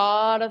there's a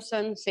lot of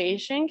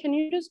sensation, can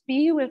you just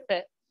be with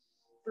it?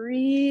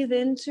 Breathe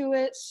into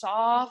it,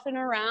 soften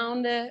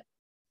around it.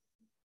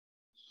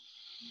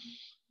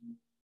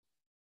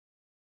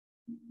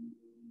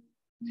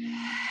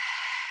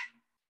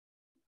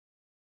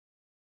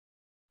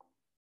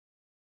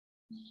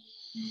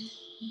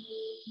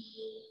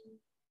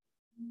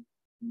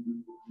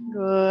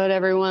 Good,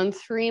 everyone.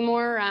 3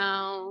 more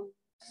rounds.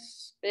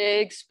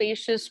 Big,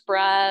 spacious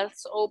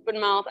breaths, open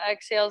mouth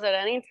exhales at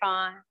any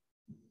time.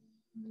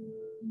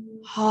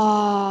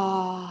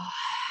 Ah.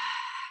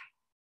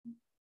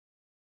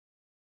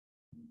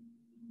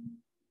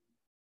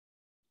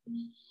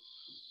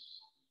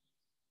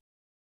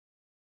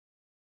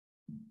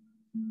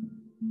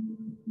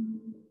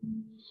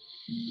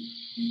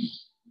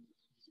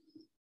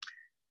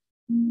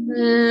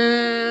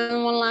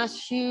 And one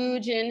last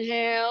huge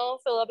inhale.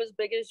 Fill up as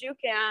big as you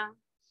can.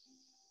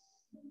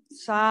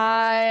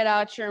 Side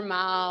out your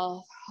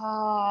mouth.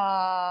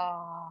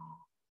 Ah.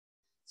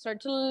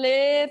 Start to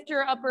lift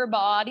your upper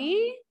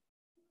body.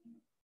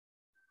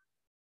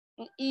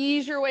 And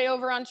ease your way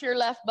over onto your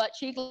left butt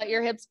cheek. Let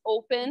your hips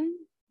open.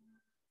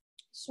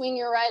 Swing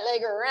your right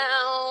leg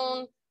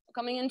around.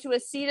 Coming into a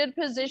seated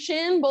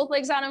position. Both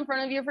legs out in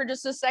front of you for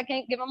just a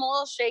second. Give them a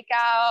little shake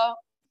out.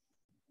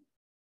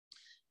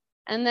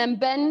 And then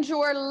bend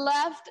your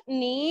left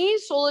knee,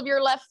 sole of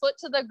your left foot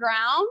to the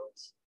ground.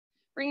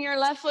 Bring your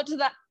left foot to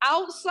the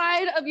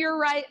outside of your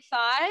right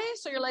thigh.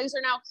 So your legs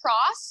are now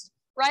crossed.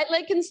 Right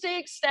leg can stay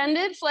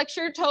extended. Flex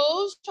your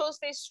toes. Toes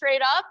stay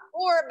straight up.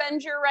 Or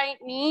bend your right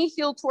knee,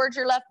 heel towards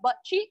your left butt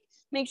cheek.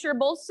 Make sure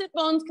both sit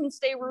bones can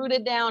stay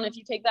rooted down if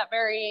you take that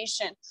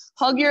variation.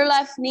 Hug your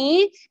left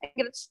knee and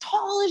get as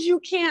tall as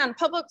you can.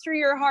 Pump up through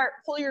your heart.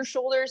 Pull your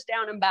shoulders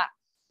down and back.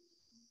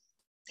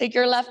 Take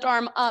your left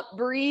arm up,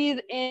 breathe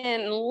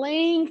in,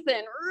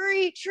 lengthen,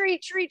 reach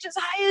as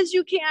high as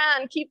you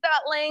can. Keep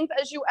that length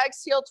as you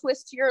exhale,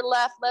 twist to your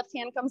left. Left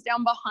hand comes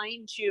down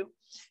behind you.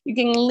 You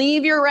can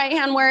leave your right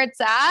hand where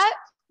it's at,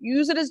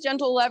 use it as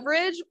gentle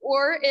leverage,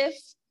 or if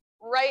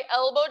right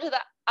elbow to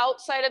the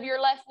outside of your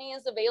left knee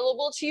is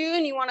available to you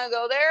and you want to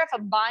go there, if a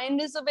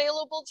bind is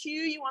available to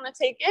you, you want to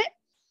take it,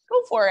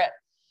 go for it.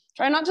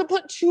 Try not to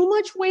put too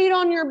much weight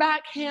on your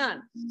back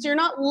hand. So you're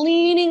not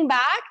leaning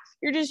back,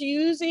 you're just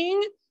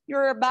using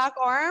your back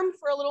arm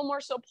for a little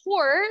more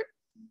support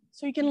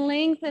so you can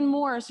lengthen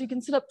more, so you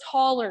can sit up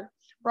taller.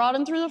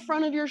 Broaden through the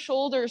front of your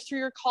shoulders, through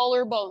your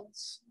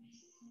collarbones.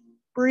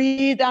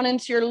 Breathe down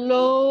into your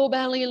low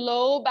belly,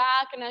 low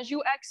back. And as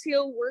you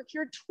exhale, work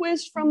your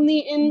twist from the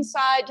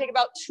inside. Take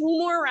about 2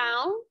 more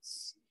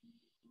rounds.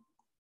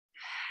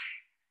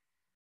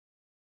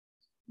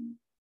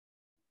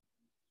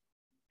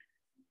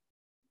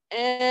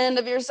 End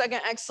of your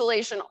second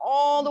exhalation,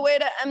 all the way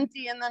to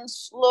empty, and then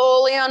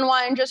slowly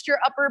unwind just your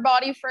upper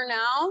body for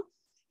now.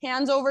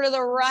 Hands over to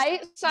the right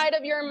side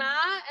of your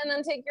mat, and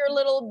then take your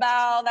little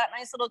bow, that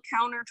nice little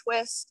counter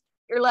twist.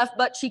 Your left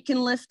butt cheek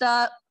can lift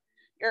up,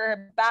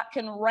 your back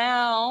can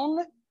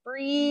round.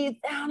 Breathe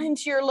down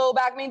into your low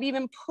back, maybe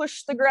even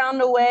push the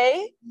ground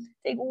away.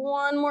 Take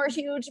 1 more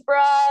huge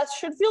breath,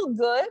 should feel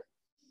good.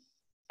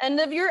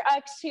 End of your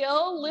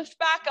exhale, lift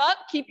back up,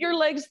 keep your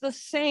legs the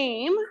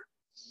same.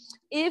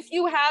 If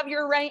you have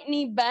your right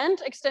knee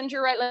bent, extend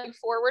your right leg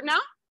forward now.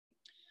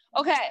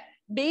 Okay,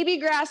 baby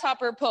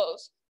grasshopper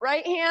pose.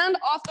 Right hand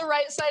off the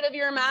right side of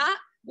your mat.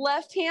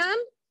 Left hand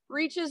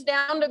reaches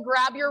down to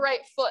grab your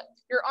right foot.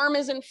 Your arm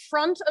is in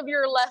front of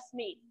your left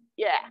knee.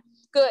 Yeah,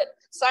 good.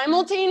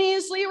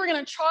 Simultaneously, we're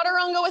gonna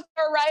chaturanga with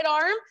our right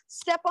arm,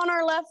 step on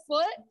our left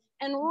foot,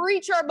 and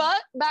reach our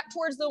butt back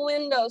towards the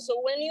window. So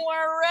when you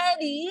are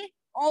ready,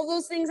 all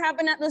those things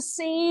happen at the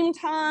same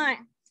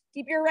time.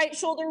 Keep your right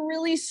shoulder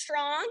really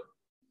strong.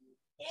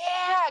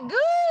 Yeah,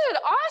 good.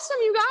 Awesome,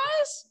 you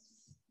guys.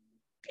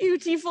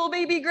 Beautiful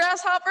baby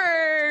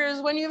grasshoppers.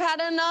 When you've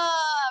had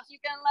enough, you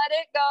can let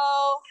it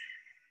go.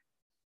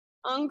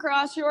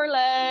 Uncross your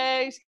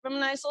legs. Give them a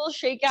nice little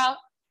shake out.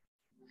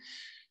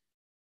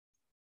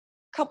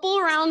 Couple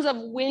rounds of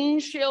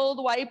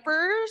windshield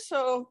wipers.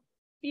 So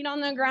feet on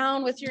the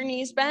ground with your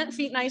knees bent,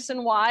 feet nice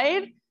and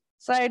wide,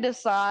 side to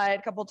side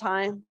a couple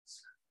times.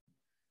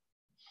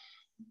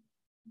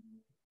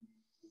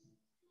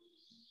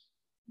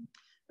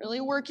 Really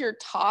work your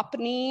top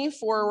knee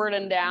forward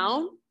and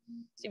down.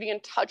 See if you can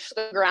touch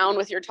the ground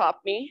with your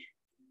top knee.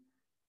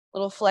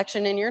 Little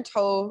flexion in your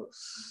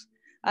toes.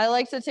 I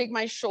like to take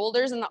my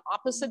shoulders in the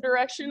opposite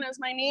direction as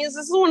my knees.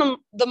 This is one of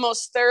the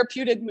most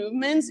therapeutic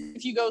movements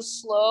if you go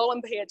slow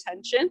and pay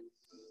attention.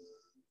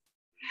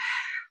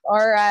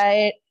 All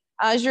right,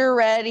 as you're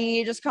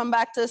ready, just come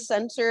back to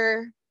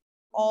center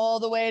all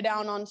the way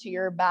down onto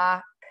your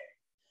back.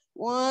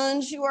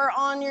 Once you are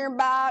on your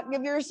back,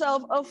 give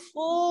yourself a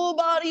full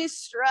body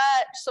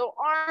stretch. So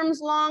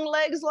arms long,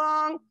 legs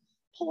long,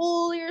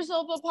 pull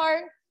yourself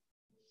apart.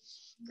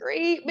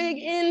 Great big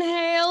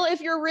inhale.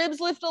 If your ribs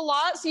lift a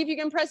lot, see if you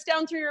can press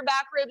down through your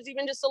back ribs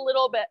even just a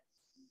little bit.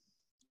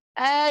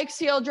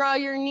 Exhale, draw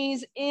your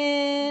knees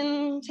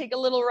in. Take a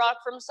little rock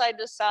from side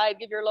to side.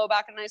 Give your low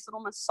back a nice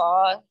little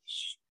massage.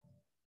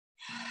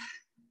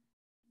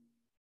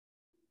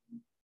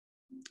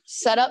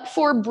 Set up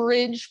for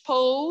bridge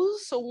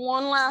pose. So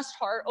one last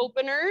heart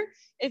opener.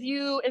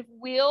 If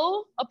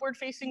wheel, upward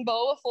facing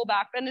bow, a full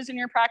back bend is in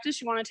your practice,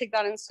 you want to take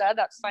that instead,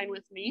 that's fine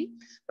with me,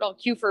 but I'll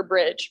cue for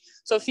bridge.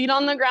 So feet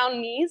on the ground,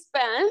 knees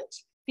bent,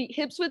 feet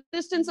hips width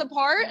distance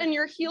apart, and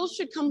your heels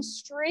should come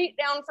straight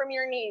down from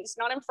your knees,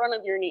 not in front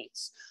of your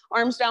knees.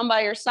 Arms down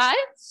by your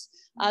sides.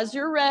 As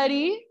you're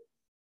ready,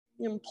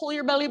 you can pull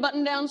your belly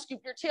button down,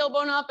 scoop your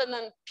tailbone up, and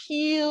then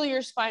peel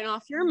your spine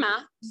off your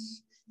mat.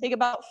 Take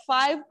about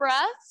 5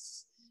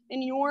 breaths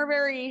in your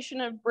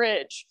variation of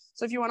bridge.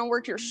 So if you want to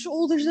work your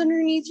shoulders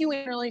underneath you,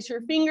 interlace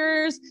your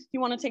fingers. If you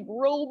want to take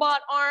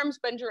robot arms,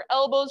 bend your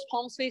elbows,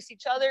 palms face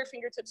each other,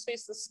 fingertips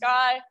face the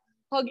sky.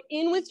 Hug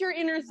in with your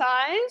inner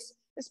thighs,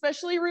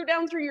 especially root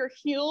down through your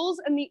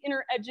heels and the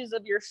inner edges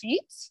of your feet.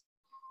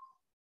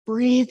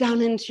 Breathe down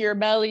into your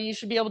belly. You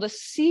should be able to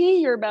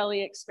see your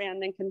belly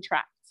expand and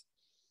contract.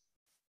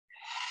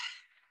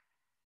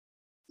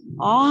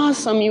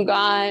 Awesome, you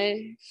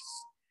guys.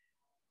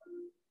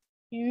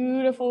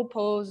 Beautiful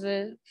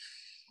poses.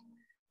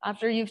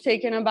 After you've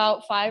taken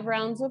about 5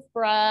 rounds of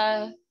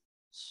breath,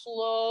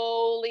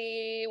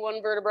 slowly,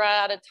 one vertebra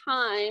at a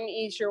time,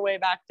 ease your way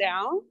back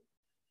down.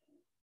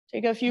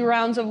 Take a few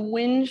rounds of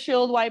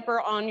windshield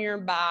wiper on your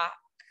back,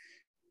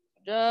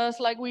 just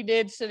like we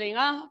did sitting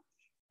up,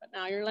 but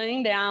now you're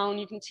laying down.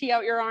 You can tee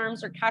out your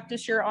arms or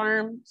cactus your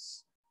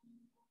arms,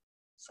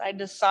 side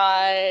to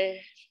side.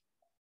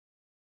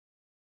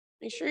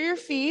 Make sure your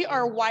feet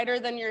are wider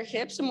than your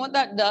hips. And what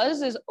that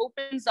does is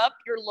opens up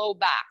your low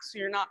back. So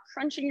you're not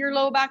crunching your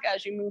low back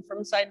as you move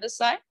from side to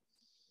side.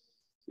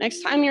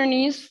 Next time your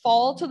knees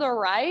fall to the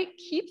right,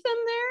 keep them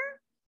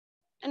there.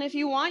 And if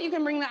you want, you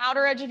can bring the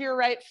outer edge of your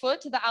right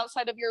foot to the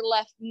outside of your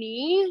left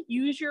knee.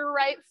 Use your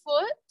right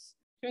foot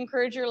to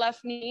encourage your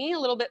left knee a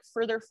little bit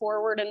further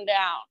forward and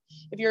down.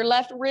 If your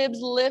left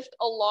ribs lift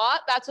a lot,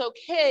 that's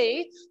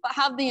okay, but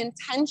have the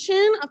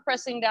intention of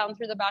pressing down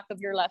through the back of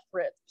your left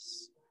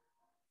ribs.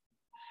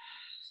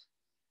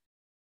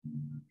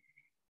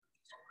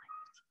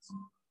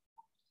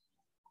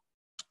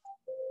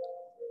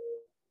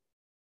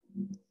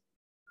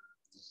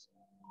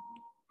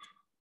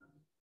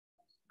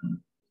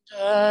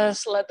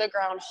 Just let the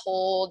ground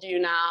hold you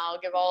now.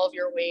 Give all of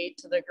your weight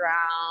to the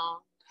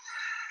ground.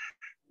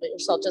 Let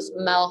yourself just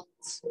melt.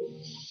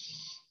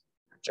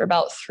 After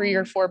about 3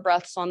 or 4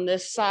 breaths on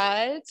this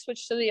side,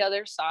 switch to the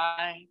other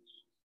side.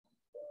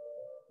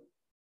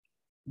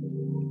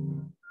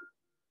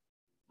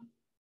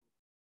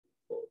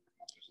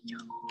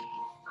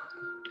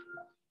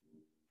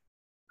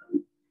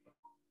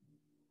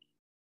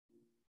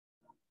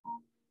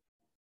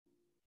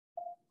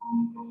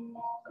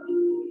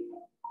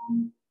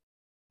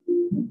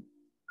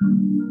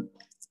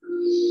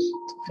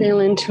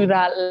 Feel into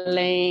that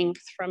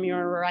length from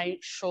your right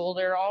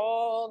shoulder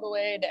all the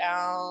way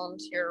down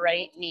to your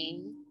right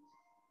knee.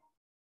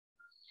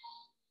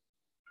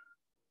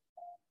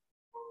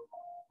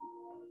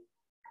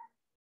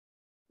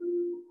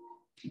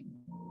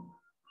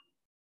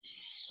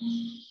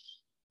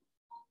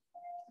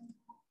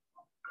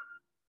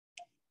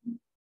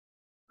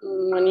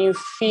 When you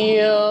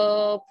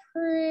feel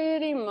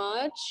pretty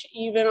much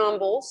even on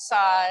both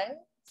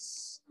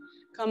sides,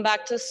 come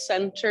back to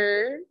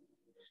center.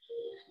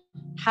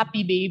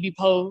 Happy baby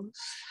pose.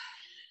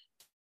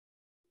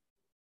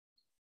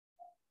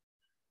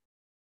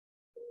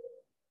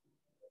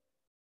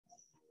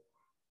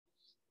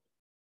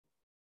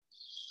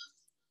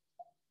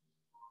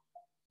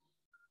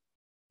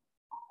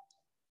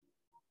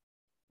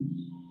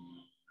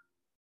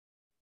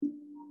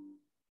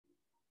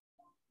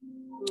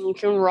 You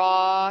can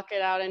rock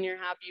it out in your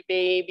happy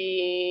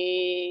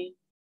baby.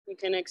 You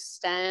can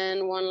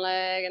extend one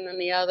leg and then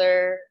the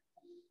other,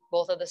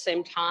 both at the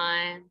same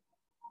time.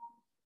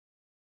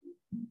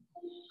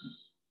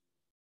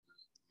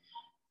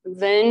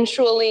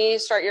 Eventually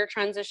start your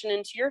transition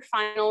into your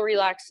final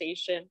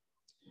relaxation.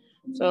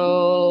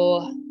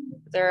 So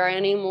if there are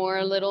any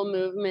more little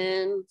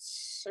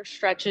movements or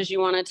stretches you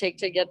want to take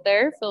to get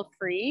there, feel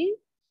free.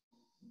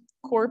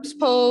 Corpse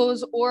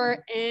pose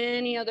or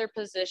any other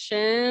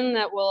position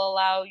that will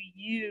allow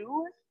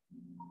you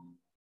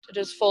to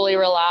just fully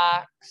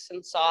relax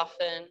and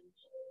soften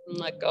and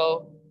let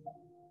go.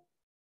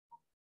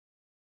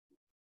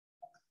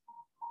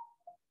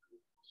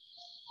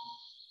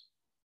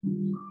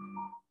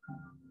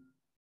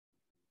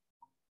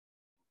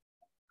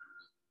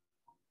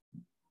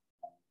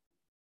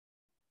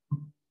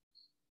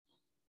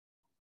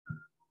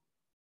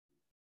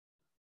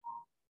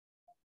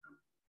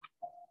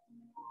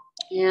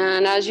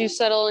 And as you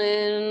settle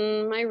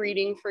in, my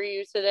reading for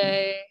you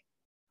today,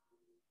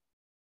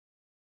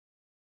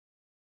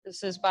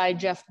 This is by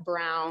Jeff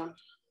Brown.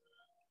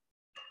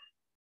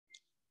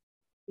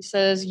 He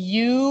says,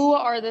 "You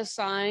are the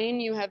sign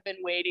you have been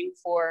waiting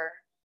for.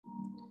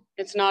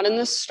 It's not in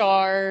the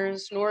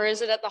stars, nor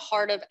is it at the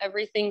heart of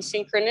everything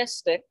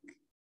synchronistic.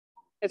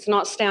 It's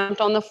not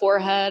stamped on the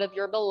forehead of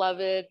your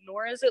beloved,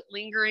 nor is it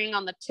lingering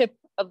on the tip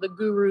of the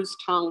guru's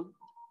tongue.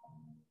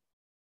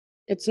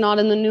 It's not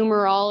in the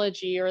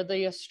numerology or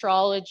the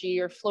astrology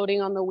or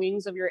floating on the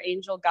wings of your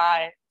angel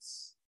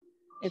guides.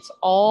 It's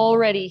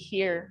already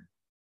here.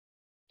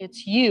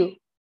 It's you.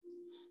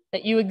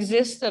 That you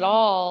exist at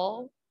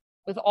all,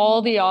 with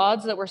all the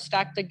odds that were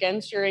stacked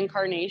against your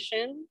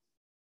incarnation,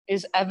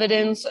 is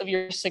evidence of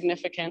your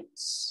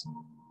significance.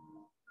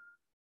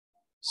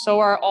 So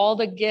are all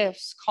the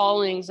gifts,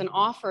 callings, and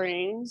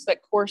offerings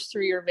that course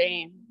through your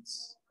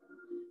veins.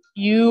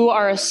 You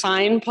are a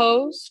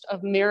signpost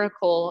of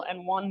miracle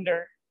and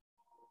wonder.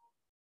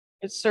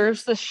 It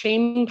serves the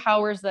shaming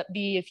powers that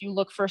be if you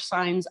look for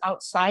signs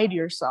outside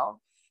yourself,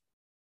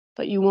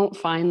 but you won't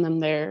find them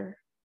there.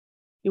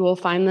 You will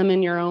find them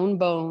in your own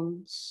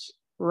bones,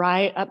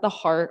 right at the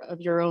heart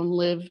of your own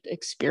lived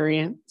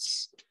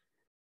experience.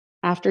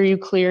 After you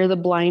clear the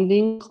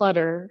blinding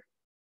clutter,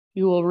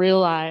 you will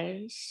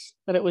realize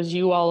that it was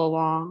you all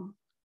along.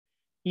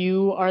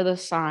 You are the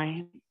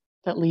sign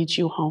that leads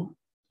you home."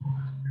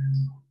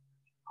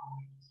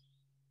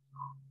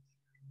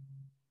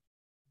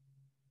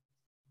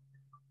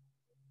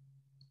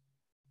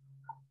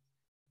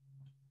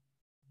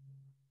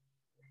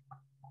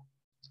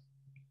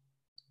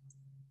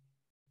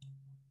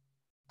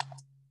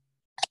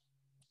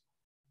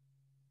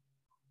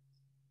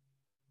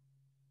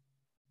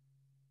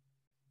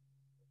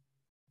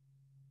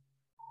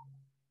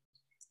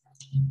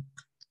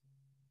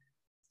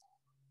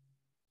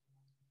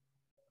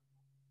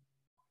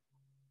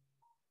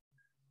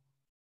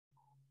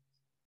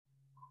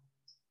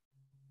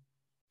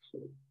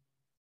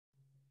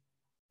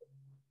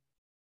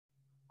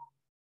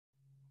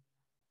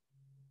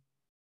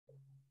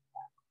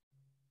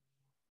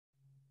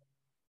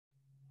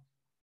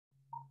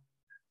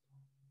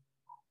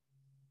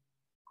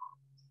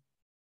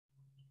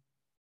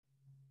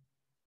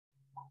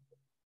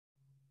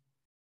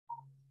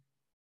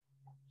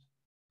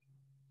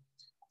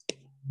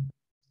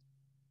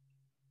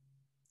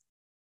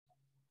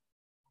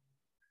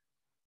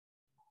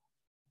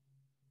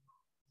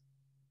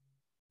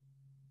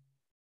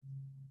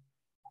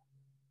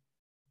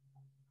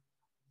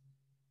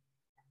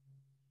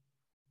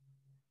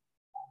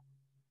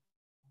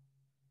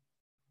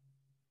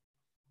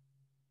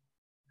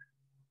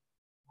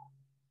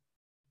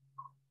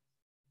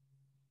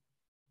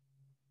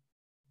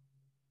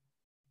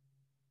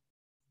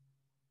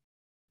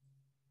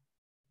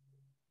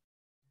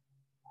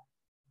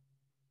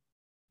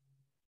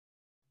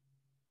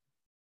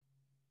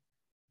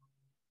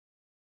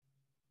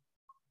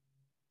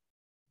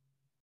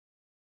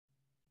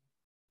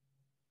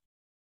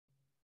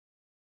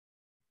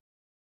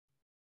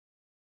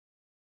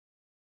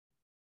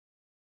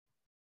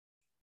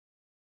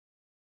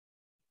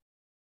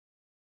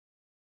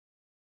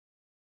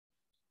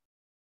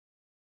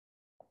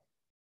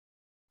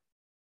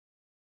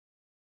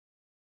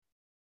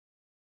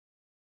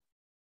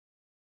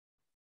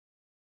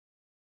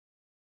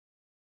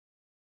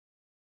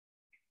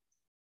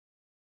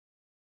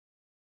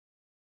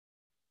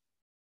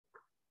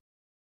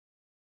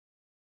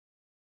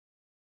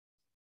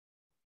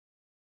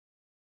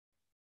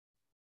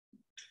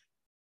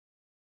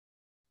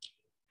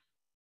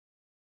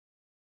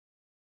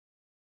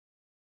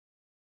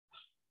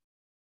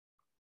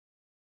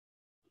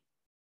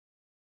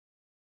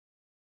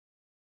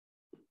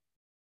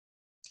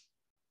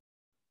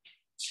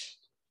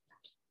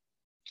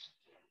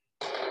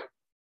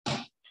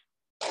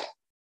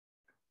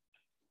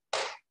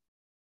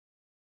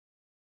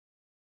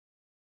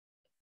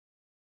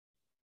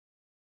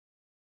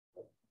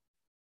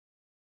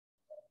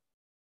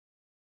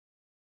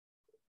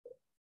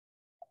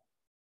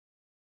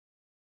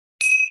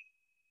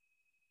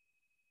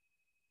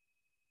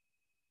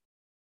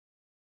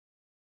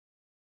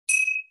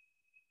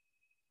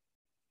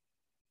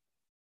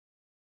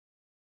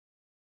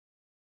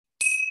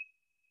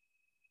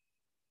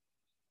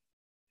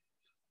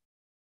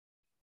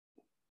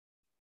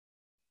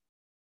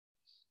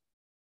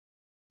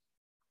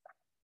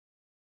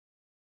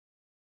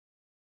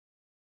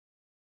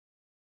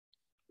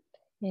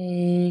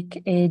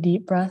 Take a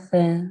deep breath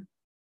in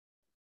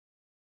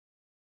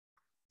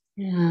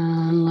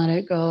and let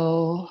it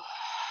go.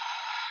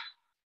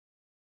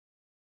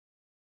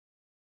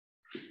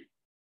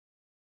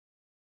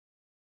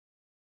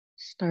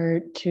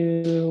 Start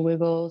to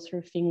wiggle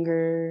through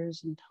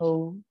fingers and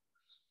toes.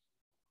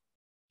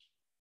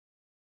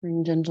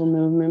 Bring gentle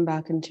movement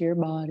back into your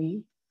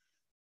body.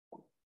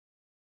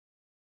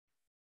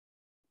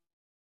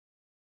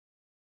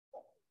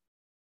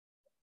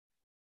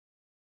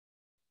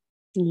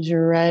 As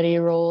you're ready,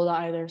 roll to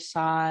either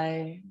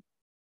side,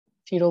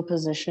 fetal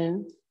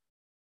position.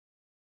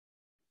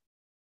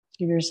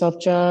 Give yourself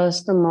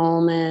just a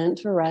moment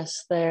to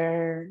rest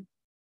there,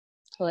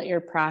 to let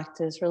your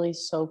practice really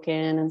soak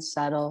in and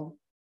settle.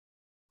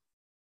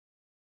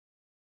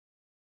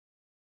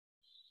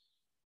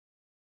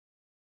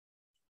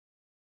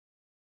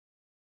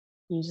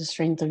 Use the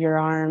strength of your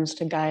arms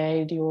to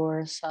guide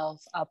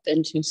yourself up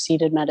into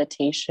seated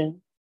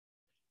meditation.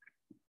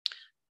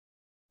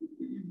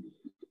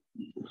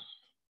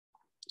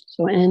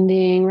 So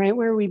ending right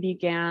where we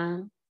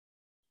began.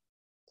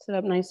 Sit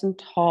up nice and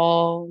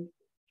tall.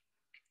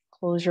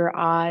 Close your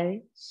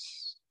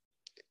eyes.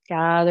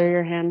 Gather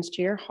your hands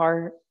to your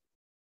heart.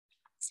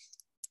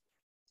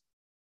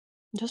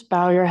 Just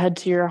bow your head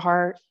to your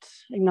heart.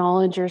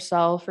 Acknowledge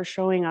yourself for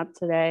showing up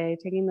today,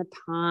 taking the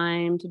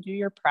time to do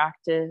your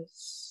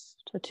practice,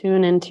 to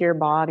tune into your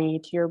body,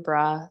 to your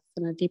breath,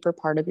 and a deeper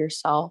part of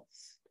yourself.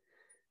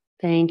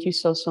 Thank you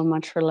so, so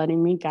much for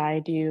letting me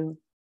guide you.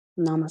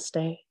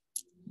 Namaste.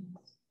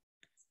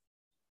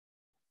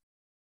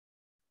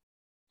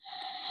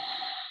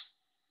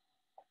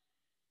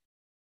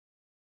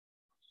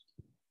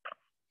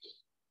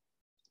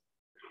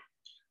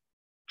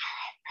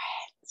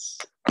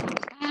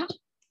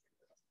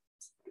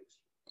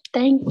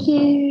 Thank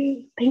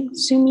you.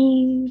 Thanks,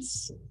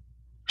 Sumis.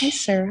 Hi,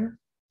 Sarah.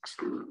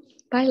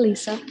 Bye,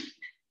 Lisa.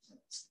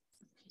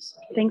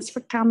 Thanks for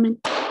coming.